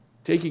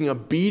taking a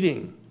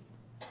beating,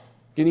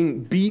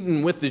 getting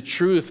beaten with the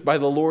truth by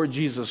the Lord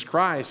Jesus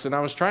Christ. And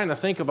I was trying to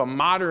think of a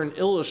modern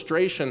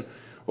illustration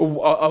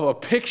of a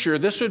picture.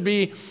 This would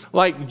be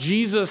like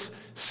Jesus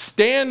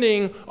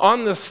standing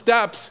on the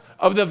steps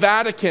of the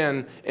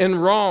Vatican in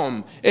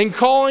Rome and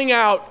calling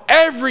out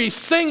every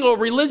single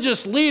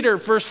religious leader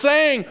for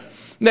saying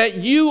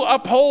that you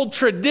uphold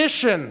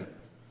tradition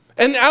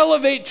and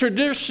elevate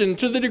tradition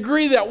to the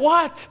degree that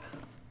what?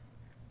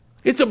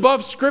 It's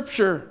above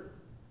Scripture.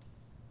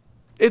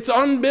 It's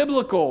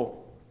unbiblical.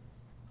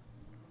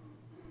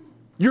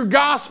 Your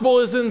gospel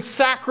is in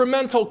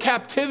sacramental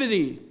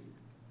captivity.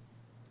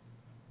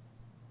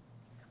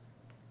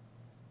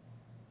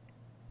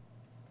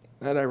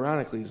 That,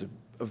 ironically, is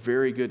a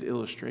very good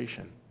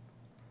illustration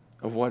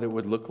of what it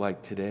would look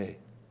like today.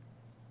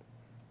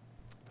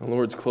 The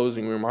Lord's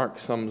closing remark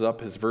sums up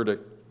his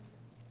verdict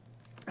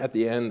at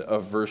the end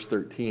of verse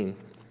 13.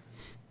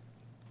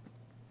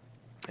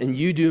 And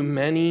you do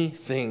many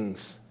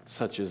things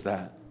such as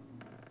that.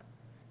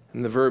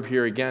 And the verb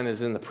here again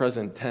is in the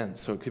present tense,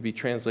 so it could be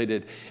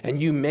translated,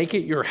 and you make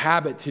it your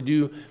habit to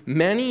do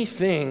many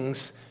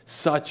things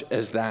such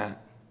as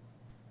that.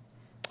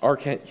 R.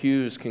 Kent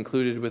Hughes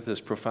concluded with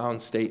this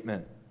profound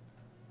statement.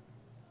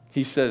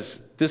 He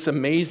says, this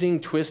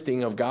amazing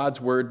twisting of God's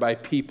word by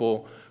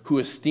people who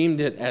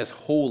esteemed it as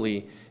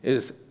holy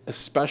is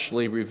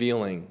especially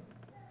revealing.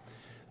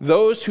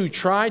 Those who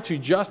try to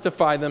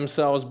justify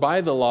themselves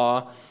by the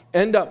law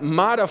end up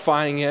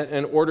modifying it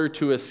in order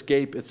to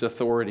escape its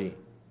authority.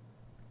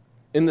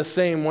 In the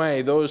same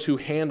way, those who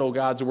handle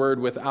God's word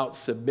without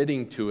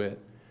submitting to it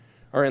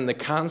are in the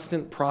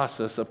constant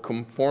process of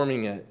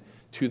conforming it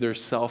to their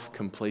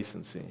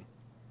self-complacency.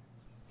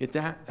 Get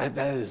that?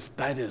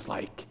 That is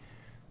like,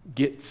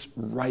 gets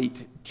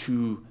right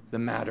to the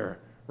matter,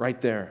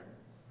 right there.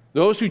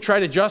 Those who try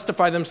to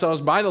justify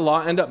themselves by the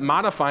law end up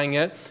modifying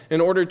it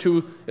in order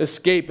to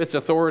escape its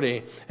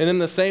authority. And in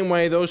the same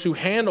way, those who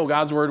handle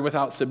God's word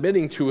without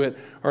submitting to it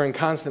are in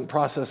constant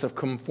process of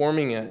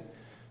conforming it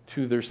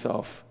to their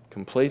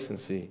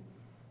self-complacency.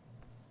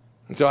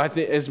 And so I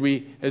think as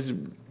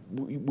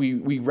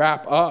we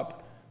wrap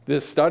up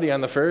this study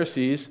on the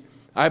Pharisees,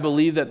 I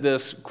believe that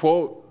this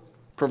quote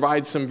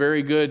provides some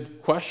very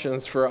good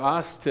questions for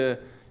us to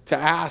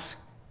ask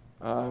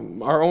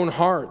our own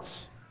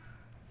hearts.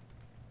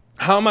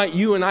 How might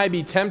you and I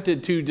be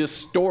tempted to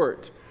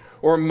distort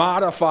or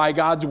modify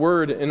God's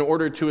word in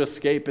order to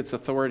escape its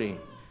authority?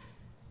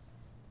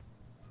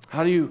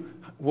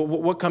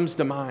 What comes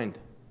to mind?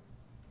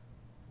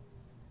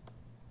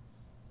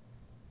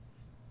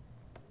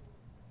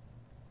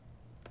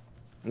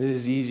 It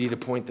is easy to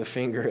point the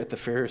finger at the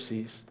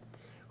Pharisees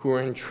who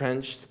are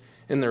entrenched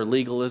in their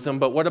legalism,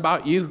 but what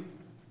about you?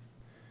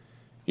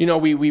 You know,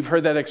 we've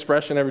heard that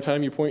expression, every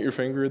time you point your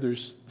finger,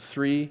 there's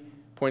three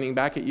pointing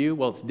back at you.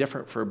 Well, it's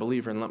different for a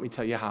believer, and let me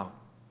tell you how.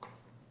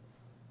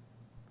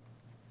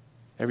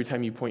 Every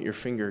time you point your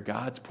finger,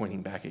 God's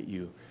pointing back at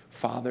you.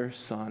 Father,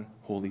 Son,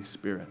 Holy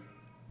Spirit.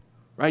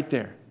 Right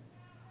there.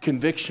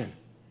 Conviction.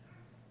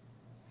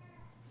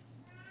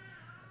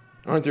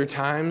 Aren't there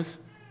times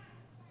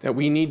that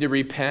we need to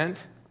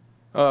repent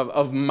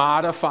of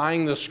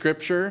modifying the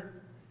Scripture,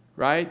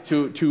 right,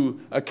 to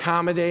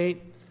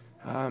accommodate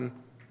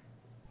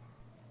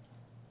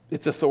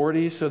its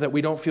authority so that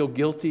we don't feel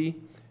guilty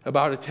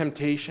about a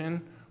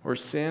temptation or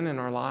sin in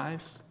our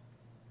lives?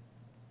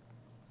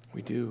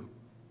 We do.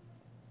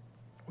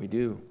 We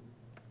do.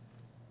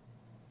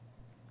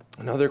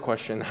 Another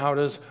question, how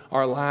does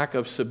our lack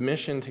of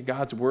submission to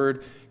God's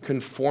word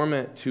conform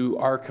it to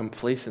our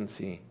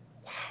complacency?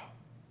 Wow.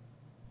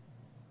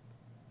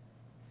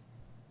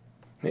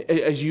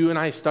 As you and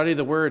I study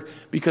the Word,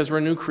 because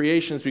we're new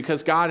creations,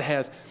 because God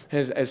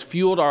has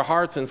fueled our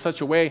hearts in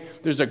such a way,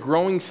 there's a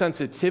growing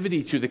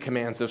sensitivity to the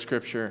commands of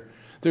Scripture.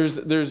 There's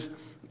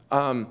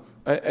an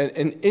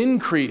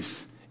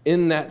increase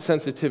in that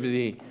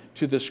sensitivity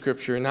to the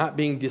Scripture, not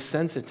being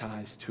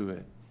desensitized to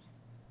it.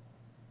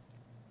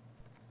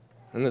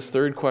 And this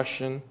third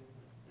question,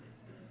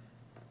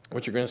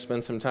 which you're going to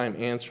spend some time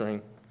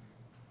answering,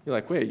 you're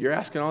like, wait, you're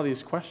asking all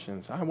these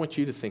questions. I want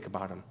you to think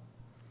about them.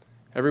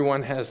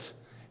 Everyone has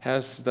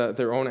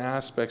their own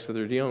aspects that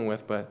they're dealing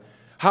with, but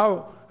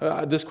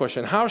this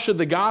question, how should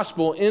the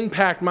gospel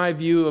impact my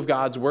view of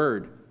God's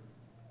Word?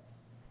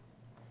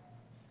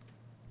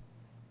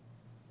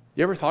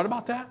 You ever thought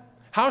about that?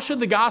 How should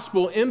the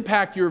gospel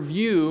impact your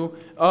view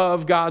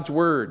of God's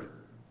Word?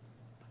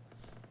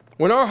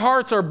 When our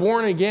hearts are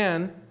born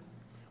again,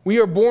 we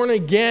are born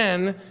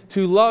again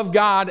to love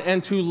God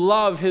and to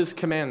love His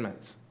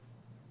commandments.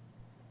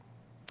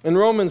 In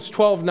Romans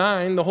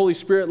 12:9, the Holy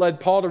Spirit led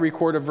Paul to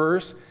record a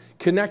verse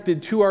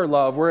connected to our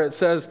love where it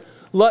says,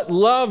 "Let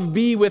love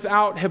be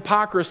without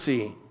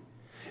hypocrisy.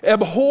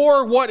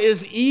 Abhor what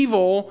is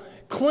evil,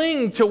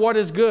 cling to what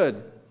is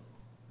good."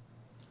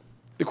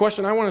 The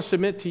question I want to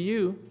submit to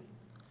you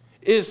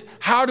is,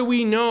 how do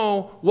we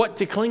know what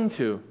to cling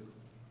to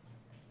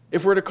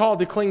if we're called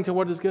to cling to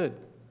what is good?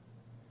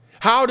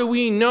 How do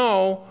we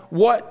know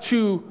what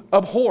to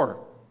abhor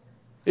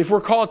if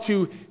we're called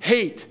to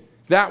hate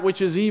that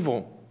which is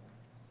evil?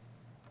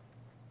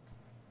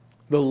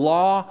 The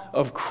law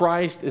of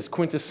Christ is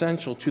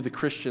quintessential to the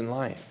Christian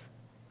life.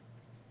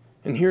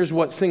 And here's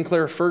what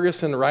Sinclair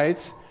Ferguson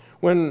writes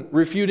when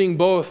refuting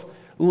both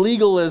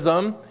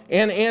legalism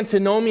and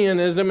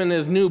antinomianism in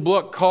his new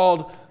book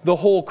called The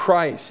Whole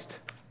Christ.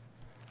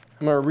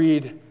 I'm going to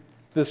read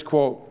this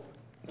quote.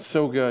 It's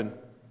so good.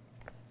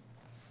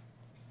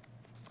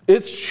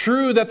 It's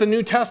true that the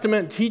New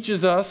Testament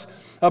teaches us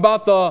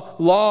about the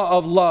law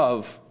of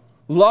love.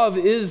 Love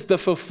is the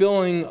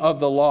fulfilling of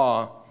the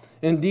law.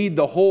 Indeed,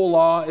 the whole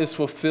law is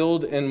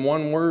fulfilled in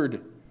one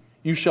word.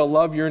 You shall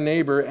love your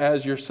neighbor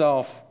as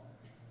yourself.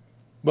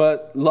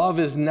 But love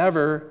is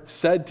never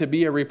said to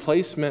be a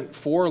replacement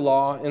for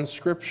law in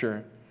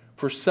Scripture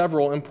for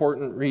several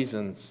important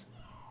reasons.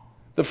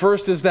 The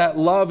first is that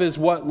love is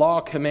what law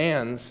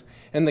commands,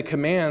 and the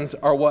commands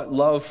are what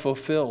love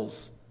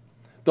fulfills.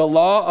 The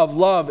law of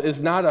love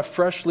is not a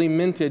freshly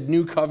minted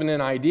new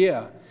covenant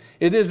idea.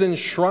 It is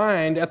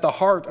enshrined at the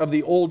heart of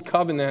the old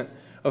covenant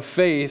of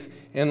faith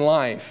and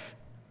life.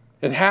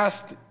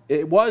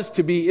 It was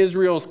to be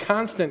Israel's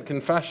constant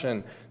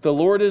confession. The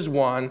Lord is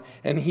one,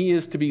 and He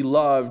is to be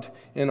loved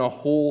in a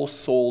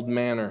whole-souled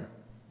manner.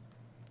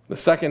 The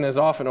second is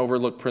often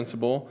overlooked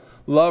principle.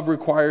 Love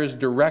requires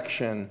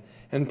direction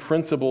and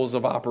principles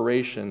of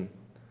operation.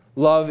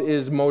 Love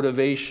is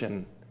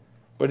motivation,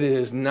 but it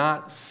is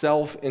not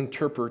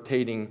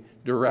self-interpreting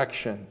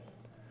direction.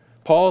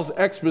 Paul's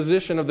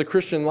exposition of the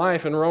Christian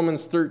life in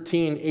Romans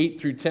 13, 8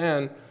 through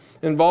 10,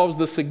 involves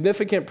the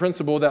significant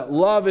principle that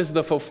love is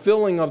the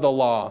fulfilling of the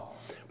law.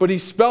 But he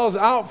spells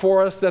out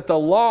for us that the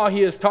law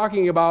he is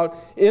talking about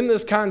in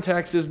this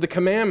context is the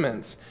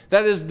commandments.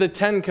 That is the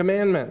 10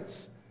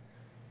 commandments.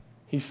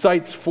 He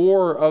cites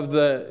 4 of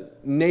the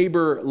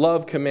neighbor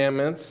love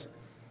commandments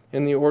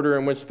in the order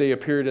in which they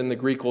appeared in the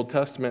Greek Old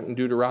Testament in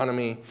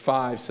Deuteronomy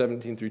 5,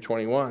 17 through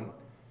 21.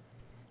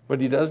 But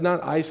he does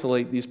not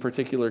isolate these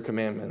particular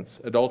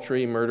commandments: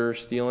 adultery, murder,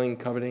 stealing,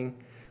 coveting.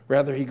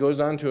 Rather, he goes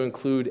on to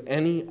include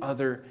any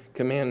other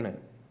commandment.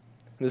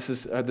 This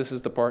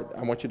is the part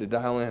I want you to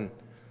dial in.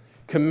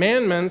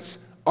 Commandments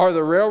are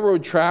the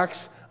railroad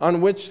tracks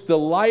on which the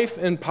life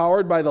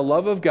empowered by the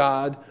love of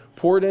God,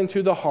 poured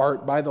into the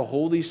heart by the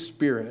Holy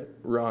Spirit,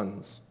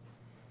 runs.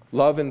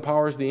 Love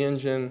empowers the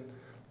engine.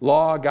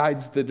 Law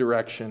guides the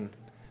direction.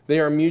 They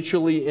are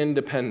mutually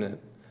independent.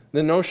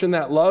 The notion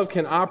that love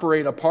can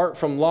operate apart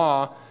from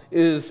law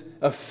is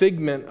a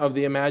figment of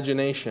the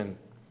imagination.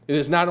 It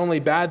is not only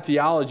bad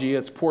theology,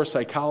 it's poor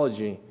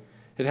psychology.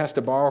 It has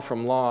to borrow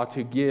from law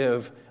to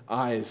give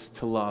eyes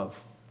to love.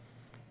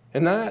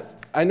 And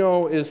that, I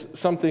know, is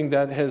something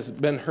that has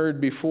been heard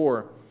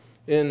before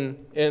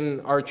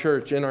in our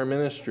church, in our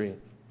ministry.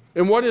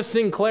 And what is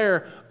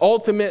Sinclair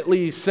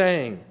ultimately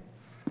saying?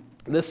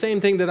 The same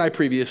thing that I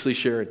previously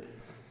shared.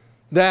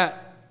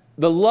 That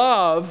the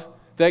love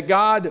that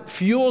God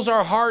fuels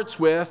our hearts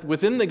with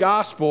within the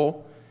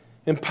gospel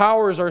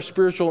empowers our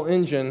spiritual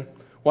engine,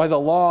 while the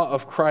law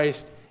of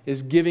Christ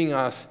is giving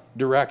us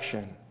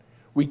direction.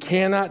 We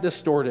cannot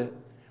distort it.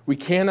 We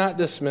cannot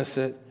dismiss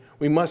it.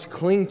 We must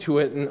cling to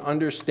it and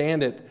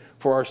understand it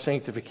for our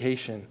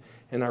sanctification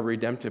and our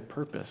redemptive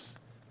purpose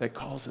that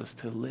calls us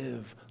to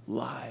live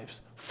lives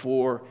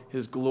for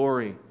His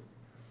glory.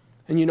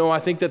 And I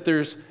think that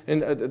there's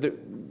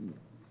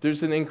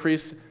an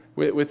increase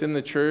within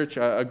the church,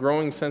 a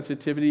growing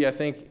sensitivity, I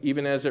think,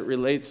 even as it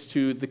relates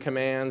to the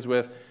commands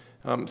with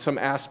some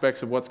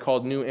aspects of what's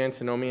called new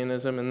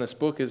antinomianism. And this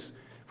book is,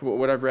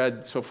 what I've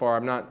read so far,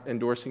 I'm not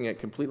endorsing it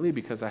completely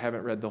because I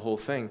haven't read the whole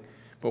thing.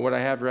 But what I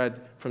have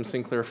read from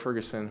Sinclair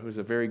Ferguson, who's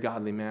a very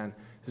godly man,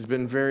 has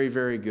been very,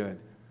 very good.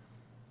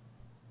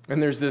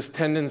 And there's this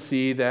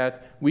tendency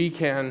that we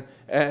can,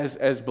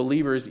 as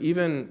believers,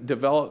 even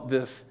develop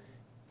this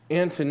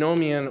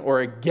antinomian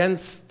or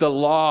against the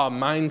law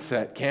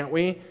mindset, can't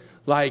we?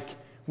 Like,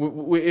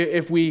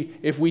 if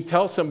we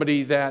tell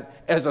somebody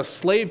that as a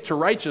slave to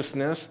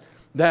righteousness,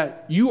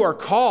 that you are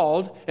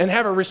called and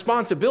have a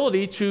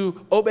responsibility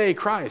to obey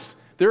Christ.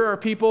 There are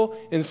people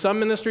in some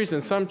ministries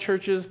and some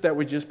churches that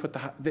would just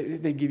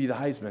they give you the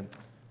Heisman.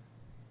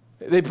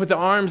 They put the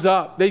arms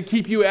up. They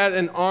keep you at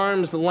an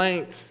arm's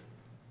length.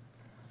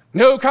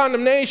 No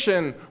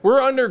condemnation.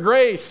 We're under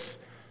grace,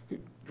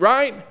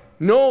 right?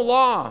 No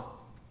law.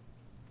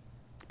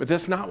 But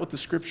that's not what the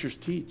Scriptures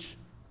teach.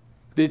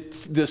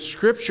 The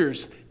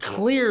Scriptures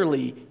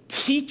clearly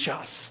teach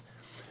us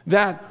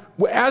that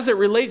as it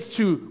relates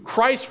to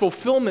Christ's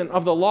fulfillment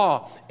of the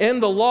law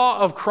and the law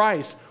of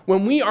Christ,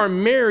 when we are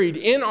married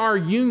in our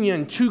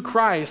union to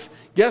Christ,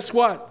 guess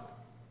what?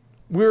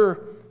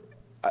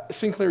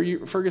 Sinclair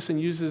Ferguson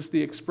uses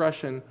the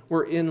expression,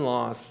 we're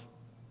in-laws.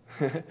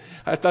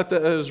 I thought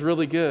that was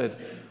really good.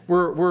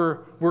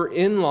 We're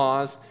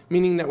in-laws,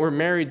 meaning that we're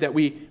married, that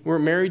we're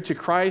married to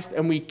Christ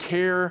and we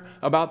care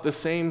about the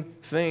same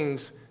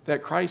things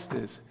that Christ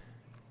is.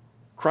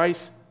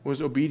 Christ was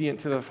obedient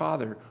to the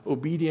Father,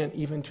 obedient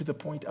even to the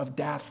point of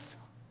death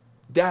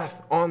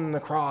on the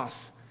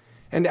cross.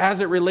 And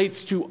as it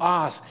relates to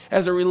us,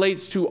 as it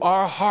relates to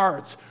our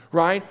hearts,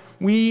 right,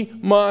 we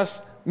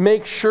must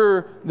make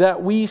sure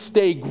that we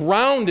stay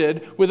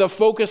grounded with a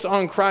focus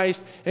on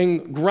Christ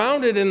and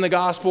grounded in the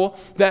gospel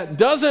that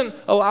doesn't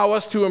allow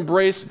us to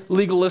embrace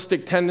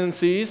legalistic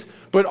tendencies,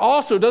 but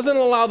also doesn't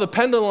allow the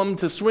pendulum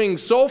to swing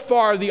so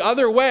far the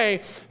other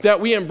way that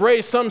we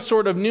embrace some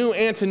sort of new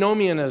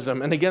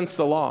antinomianism and against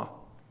the law.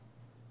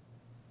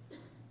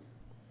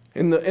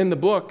 In the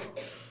book,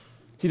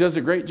 he does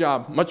a great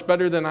job, much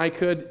better than I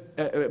could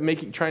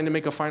at trying to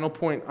make a final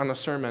point on a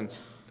sermon.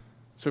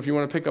 So if you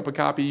want to pick up a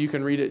copy, you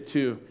can read it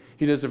too.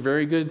 He does a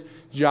very good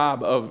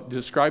job of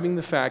describing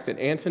the fact that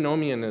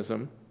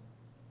antinomianism,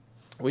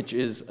 which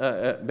is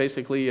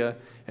basically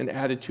an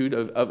attitude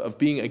of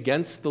being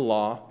against the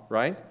law,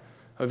 right?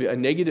 Of a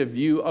negative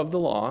view of the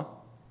law,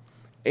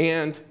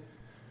 and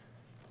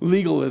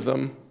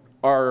legalism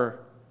are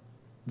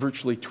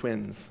virtually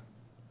twins.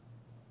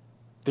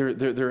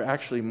 They're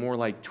actually more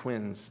like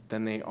twins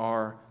than they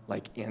are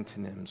like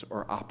antonyms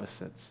or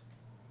opposites.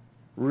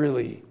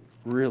 Really,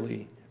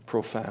 really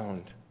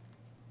profound.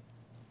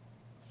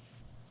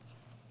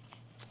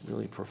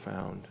 Really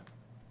profound.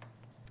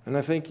 And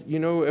I think,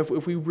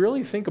 if we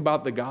really think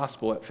about the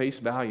gospel at face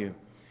value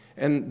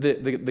and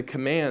the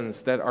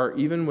commands that are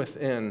even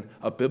within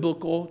a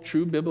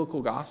true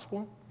biblical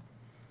gospel,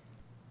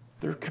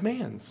 they're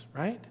commands,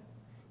 right?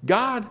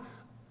 God,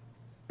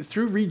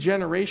 through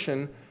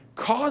regeneration,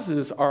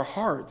 causes our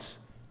hearts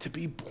to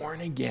be born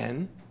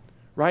again,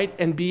 right?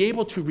 And be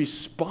able to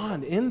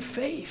respond in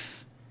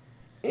faith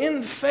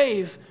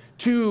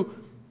to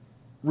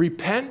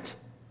repent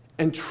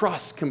and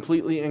trust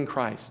completely in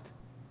Christ.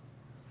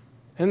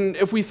 And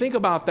if we think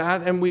about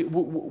that, and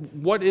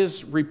what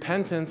is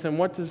repentance and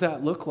what does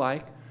that look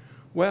like?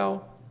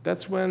 Well,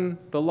 that's when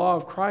the law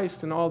of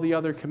Christ and all the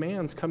other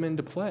commands come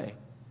into play.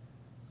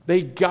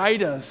 They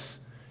guide us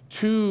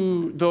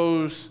to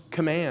those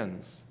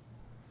commands.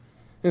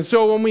 And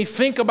so when we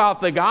think about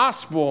the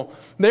gospel,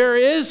 there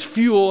is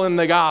fuel in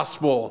the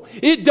gospel.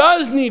 It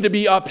does need to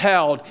be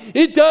upheld.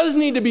 It does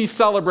need to be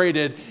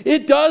celebrated.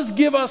 It does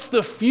give us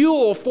the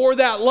fuel for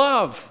that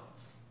love.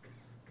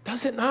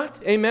 Does it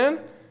not? Amen?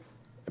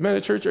 Amen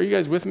at church. Are you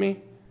guys with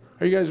me?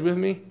 Are you guys with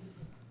me?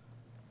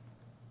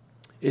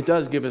 It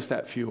does give us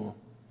that fuel.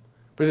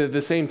 But at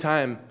the same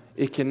time,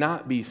 it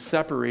cannot be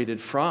separated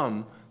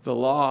from the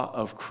law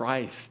of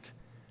Christ,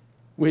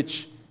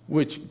 which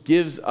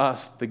gives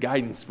us the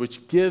guidance,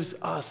 which gives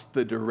us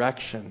the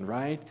direction,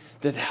 right?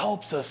 That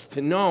helps us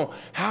to know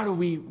how do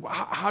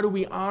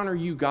we honor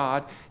you,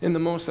 God, in the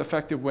most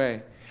effective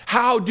way?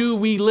 How do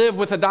we live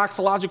with a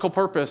doxological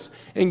purpose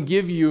and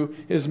give you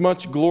as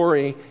much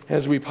glory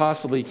as we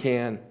possibly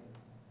can?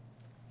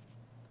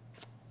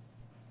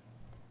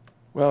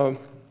 Well,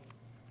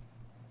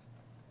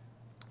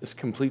 this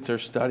completes our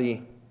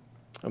study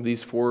of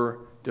these 4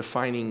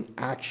 defining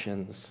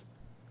actions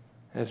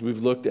as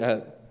we've looked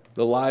at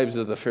the lives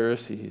of the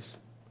Pharisees.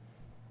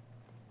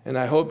 And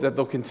I hope that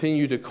they'll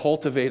continue to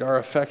cultivate our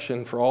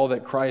affection for all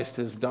that Christ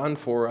has done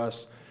for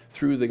us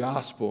through the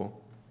gospel.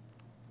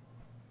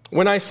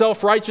 When I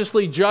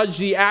self-righteously judge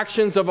the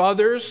actions of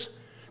others,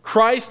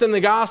 Christ and the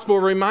gospel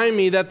remind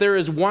me that there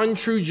is one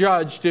true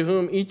judge to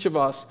whom each of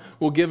us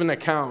will give an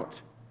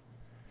account.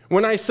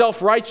 When I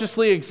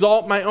self-righteously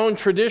exalt my own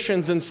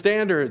traditions and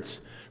standards,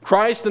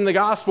 Christ and the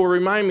gospel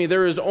remind me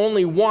there is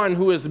only one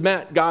who has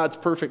met God's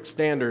perfect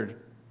standard.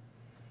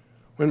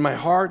 When my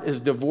heart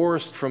is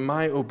divorced from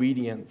my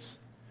obedience,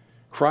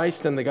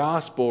 Christ and the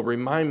gospel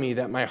remind me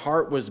that my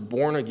heart was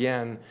born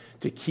again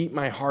to keep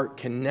my heart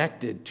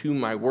connected to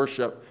my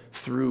worship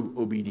through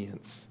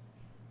obedience.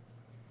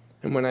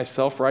 And when I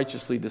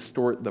self-righteously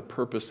distort the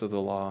purpose of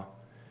the law,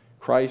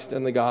 Christ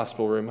and the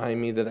gospel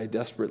remind me that I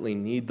desperately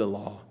need the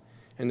law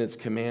and its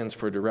commands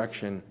for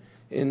direction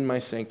in my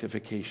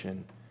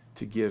sanctification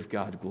to give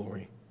God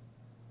glory.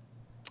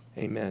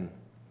 Amen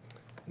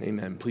and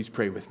amen. Please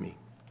pray with me.